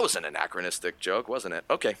an anachronistic joke, wasn't it?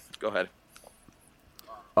 Okay, go ahead.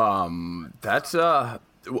 That's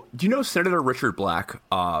do you know Senator Richard Black?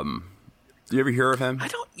 Do you ever hear of him? I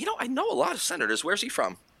don't. I know a lot of senators. Where's he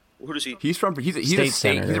from? Who does he? He's from. He's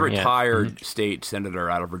a retired state senator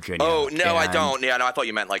out of Virginia. Oh no, I don't. Yeah, no, I thought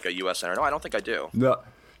you meant like a U.S. senator. No, I don't think I do. No,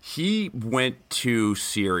 he went to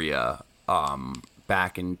Syria.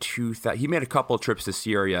 Back in 2000, he made a couple of trips to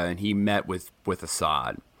Syria, and he met with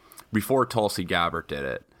Assad before Tulsi Gabbard did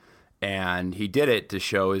it, and he did it to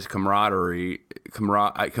show his camaraderie,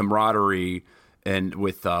 and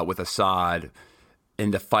with Assad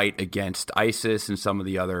in the fight against ISIS and some of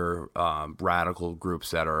the other radical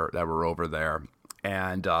groups that were over there.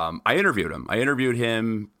 And I interviewed him. I interviewed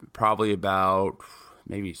him probably about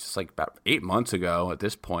 8 months ago at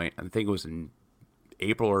this point. I think it was in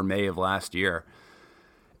April or May of last year.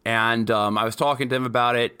 And I was talking to him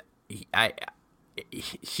about it.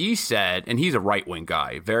 He said, and he's a right-wing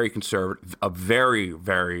guy, very conservative, a very,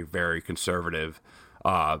 very, very conservative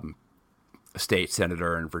state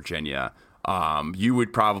senator in Virginia. You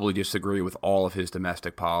would probably disagree with all of his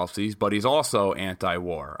domestic policies, but he's also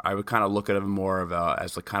anti-war. I would kind of look at him more of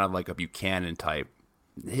as kind of like a Buchanan type.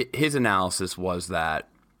 His analysis was that,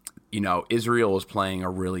 Israel is playing a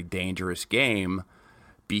really dangerous game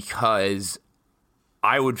because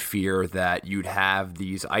I would fear that you'd have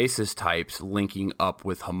these ISIS types linking up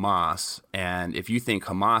with Hamas. And if you think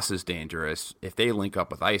Hamas is dangerous, if they link up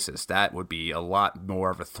with ISIS, that would be a lot more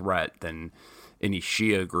of a threat than any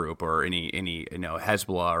Shia group or any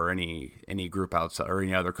Hezbollah or any group outside or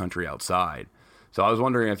any other country outside. So I was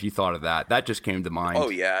wondering if you thought of that. That just came to mind. Oh,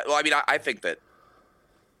 yeah. Well, I mean, I think that,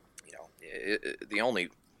 the only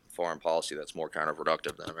foreign policy that's more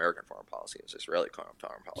counterproductive than American foreign policy is Israeli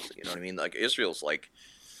foreign policy. You know what I mean? Like, Israel's like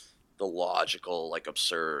the logical, like,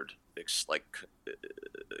 absurd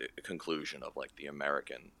conclusion of like the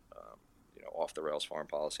American off the rails foreign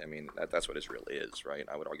policy. I mean, that's what Israel is, right?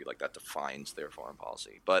 I would argue like that defines their foreign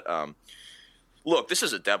policy. But look, this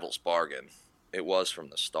is a devil's bargain. It was from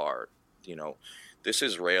the start. This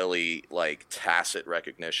Israeli like tacit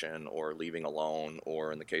recognition or leaving alone,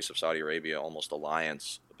 or in the case of Saudi Arabia, almost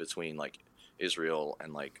alliance between like Israel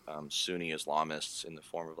and like Sunni Islamists in the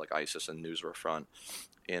form of like ISIS and Nusra Front.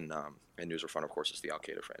 And Nusra Front, of course, is the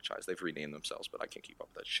Al-Qaeda franchise. They've renamed themselves, but I can't keep up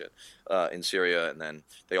with that shit. In Syria, and then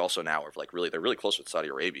they also now are like they're really close with Saudi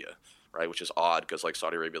Arabia, right? Which is odd because like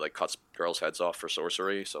Saudi Arabia like cuts girls' heads off for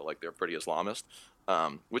sorcery, so like they're pretty Islamist,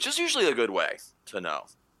 which is usually a good way to know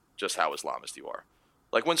just how Islamist you are.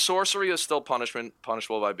 Like when sorcery is still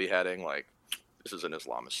punishable by beheading, like this is an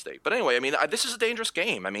Islamist state. But anyway, I mean, this is a dangerous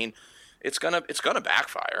game. I mean, it's gonna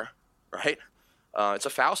backfire, right? It's a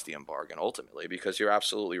Faustian bargain ultimately, because you're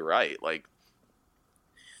absolutely right. Like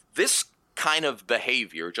this kind of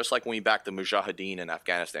behavior, just like when we backed the Mujahideen in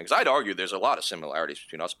Afghanistan, because I'd argue there's a lot of similarities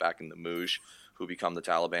between us backing the Muj, who become the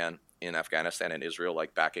Taliban in Afghanistan, and Israel,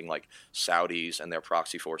 like backing like Saudis and their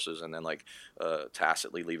proxy forces, and then like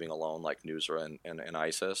tacitly leaving alone like Nusra and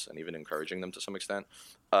ISIS, and even encouraging them to some extent.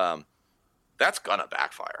 That's gonna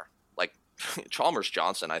backfire. Like Chalmers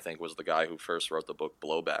Johnson, I think, was the guy who first wrote the book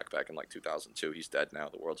Blowback back in like 2002. He's dead now.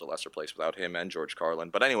 The world's a lesser place without him and George Carlin.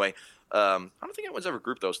 But anyway, I don't think anyone's ever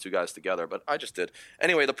grouped those two guys together, but I just did.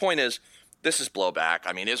 Anyway, the point is, this is blowback.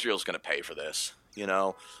 I mean, Israel's going to pay for this.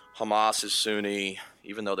 Hamas is Sunni,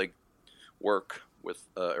 even though they work with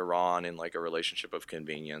Iran in like a relationship of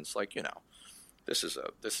convenience. Like, this is a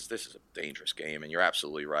dangerous game, and you're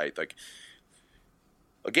absolutely right. Like,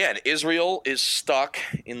 again, Israel is stuck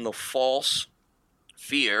in the false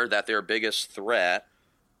fear that their biggest threat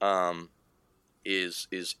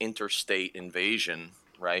is interstate invasion,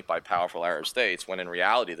 right, by powerful Arab states, when in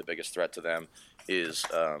reality the biggest threat to them is,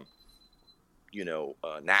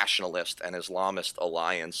 nationalist and Islamist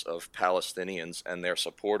alliance of Palestinians and their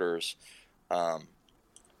supporters,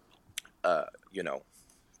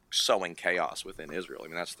 sowing chaos within Israel. I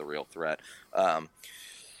mean, that's the real threat.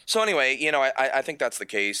 So anyway, I think that's the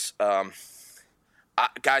case.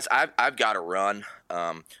 Guys, I've got to run.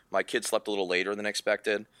 My kid slept a little later than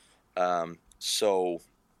expected, so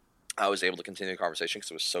I was able to continue the conversation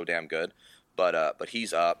because it was so damn good. But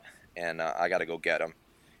he's up, and I got to go get him.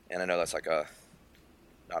 And I know that's like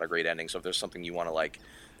not a great ending. So if there's something you want to like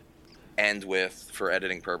end with for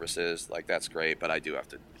editing purposes, like that's great. But I do have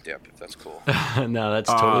to dip, if that's cool. No, that's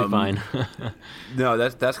totally fine. No,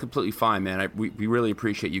 that's completely fine, man. We really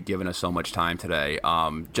appreciate you giving us so much time today.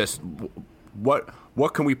 Just what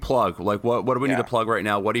can we plug? Like what do we need to plug right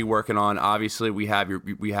now? What are you working on? Obviously, we have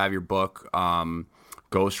your book,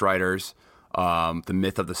 Ghostwriters, The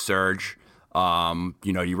Myth of the Surge.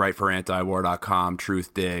 You write for antiwar.com,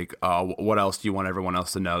 Truth Dig. What else do you want everyone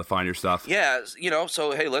else to know to find your stuff? Yeah,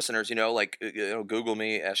 so hey, listeners, Google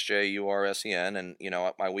me, SJURSEN, and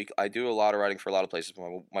I do a lot of writing for a lot of places.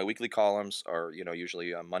 My weekly columns are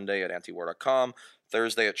usually Monday at antiwar.com,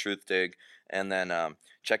 Thursday at Truth Dig, and then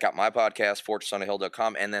check out my podcast,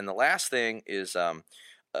 fortressonahill.com. And then the last thing is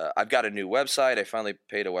I've got a new website. I finally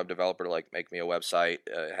paid a web developer to make me a website.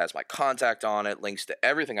 It has my contact on it, links to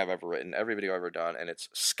everything I've ever written, every video I've ever done, and it's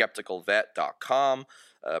skepticalvet.com.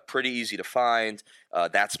 Pretty easy to find.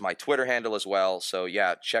 That's my Twitter handle as well. So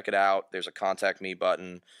yeah, check it out. There's a contact me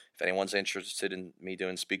button. If anyone's interested in me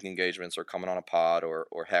doing speaking engagements or coming on a pod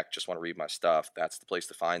or heck, just want to read my stuff, that's the place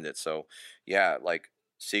to find it. So yeah,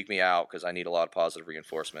 seek me out because I need a lot of positive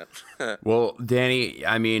reinforcement. Well, Danny,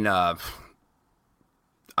 I mean,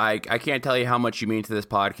 I can't tell you how much you mean to this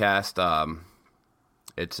podcast.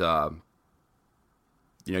 It's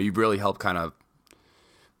you've really helped kind of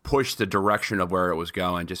push the direction of where it was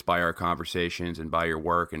going just by our conversations and by your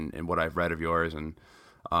work and what I've read of yours. And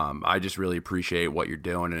I just really appreciate what you're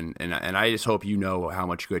doing. And I just hope you know how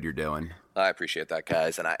much good you're doing. I appreciate that,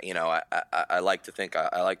 guys. And I like to think,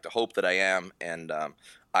 I like to hope that I am. And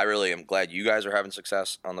I really am glad you guys are having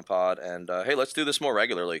success on the pod. And hey, let's do this more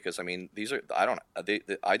regularly because I mean,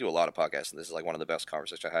 I do a lot of podcasts, and this is like one of the best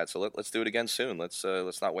conversations I had. So let's do it again soon. Let's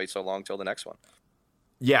not wait so long till the next one.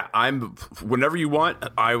 Yeah, whenever you want.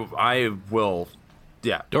 I will.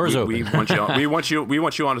 Yeah, doors open. We want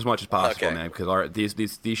you on as much as possible, okay, man. Because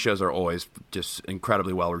these shows are always just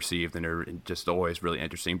incredibly well received, and they're just always really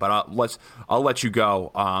interesting. But I'll let you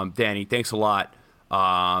go, Danny. Thanks a lot,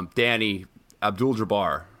 Danny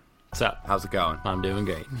Abdul-Jabbar. What's up? How's it going? I'm doing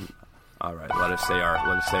great. All right, let us say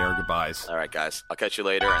our goodbyes. All right, guys. I'll catch you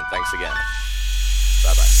later, and thanks again.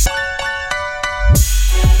 Bye-bye.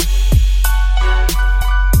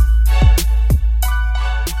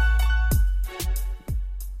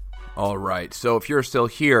 All right. So if you're still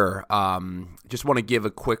here, just want to give a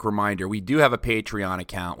quick reminder. We do have a Patreon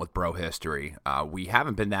account with Bro History. We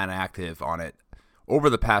haven't been that active on it over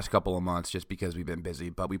the past couple of months just because we've been busy,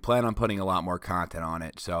 but we plan on putting a lot more content on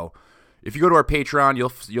it. So if you go to our Patreon,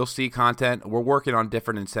 you'll see content. We're working on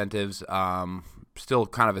different incentives. Still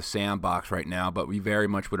kind of a sandbox right now, but we very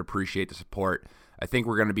much would appreciate the support. I think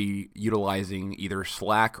we're going to be utilizing either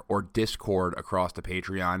Slack or Discord across the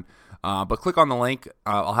Patreon. But click on the link.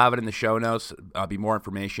 I'll have it in the show notes. Be more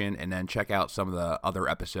information, and then check out some of the other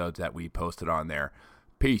episodes that we posted on there.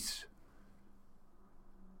 Peace.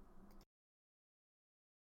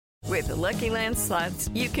 With the Lucky Land Slots,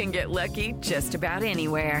 you can get lucky just about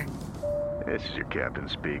anywhere. This is your captain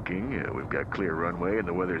speaking. We've got clear runway and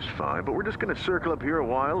the weather's fine, but we're just going to circle up here a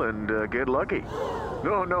while and get lucky.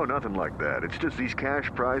 No, nothing like that. It's just these cash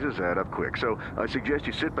prizes add up quick. So I suggest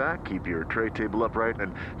you sit back, keep your tray table upright,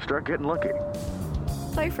 and start getting lucky.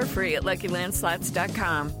 Play for free at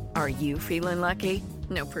LuckyLandSlots.com. Are you feeling lucky?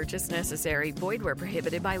 No purchase necessary. Void where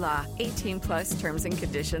prohibited by law. 18+ terms and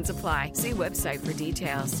conditions apply. See website for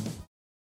details.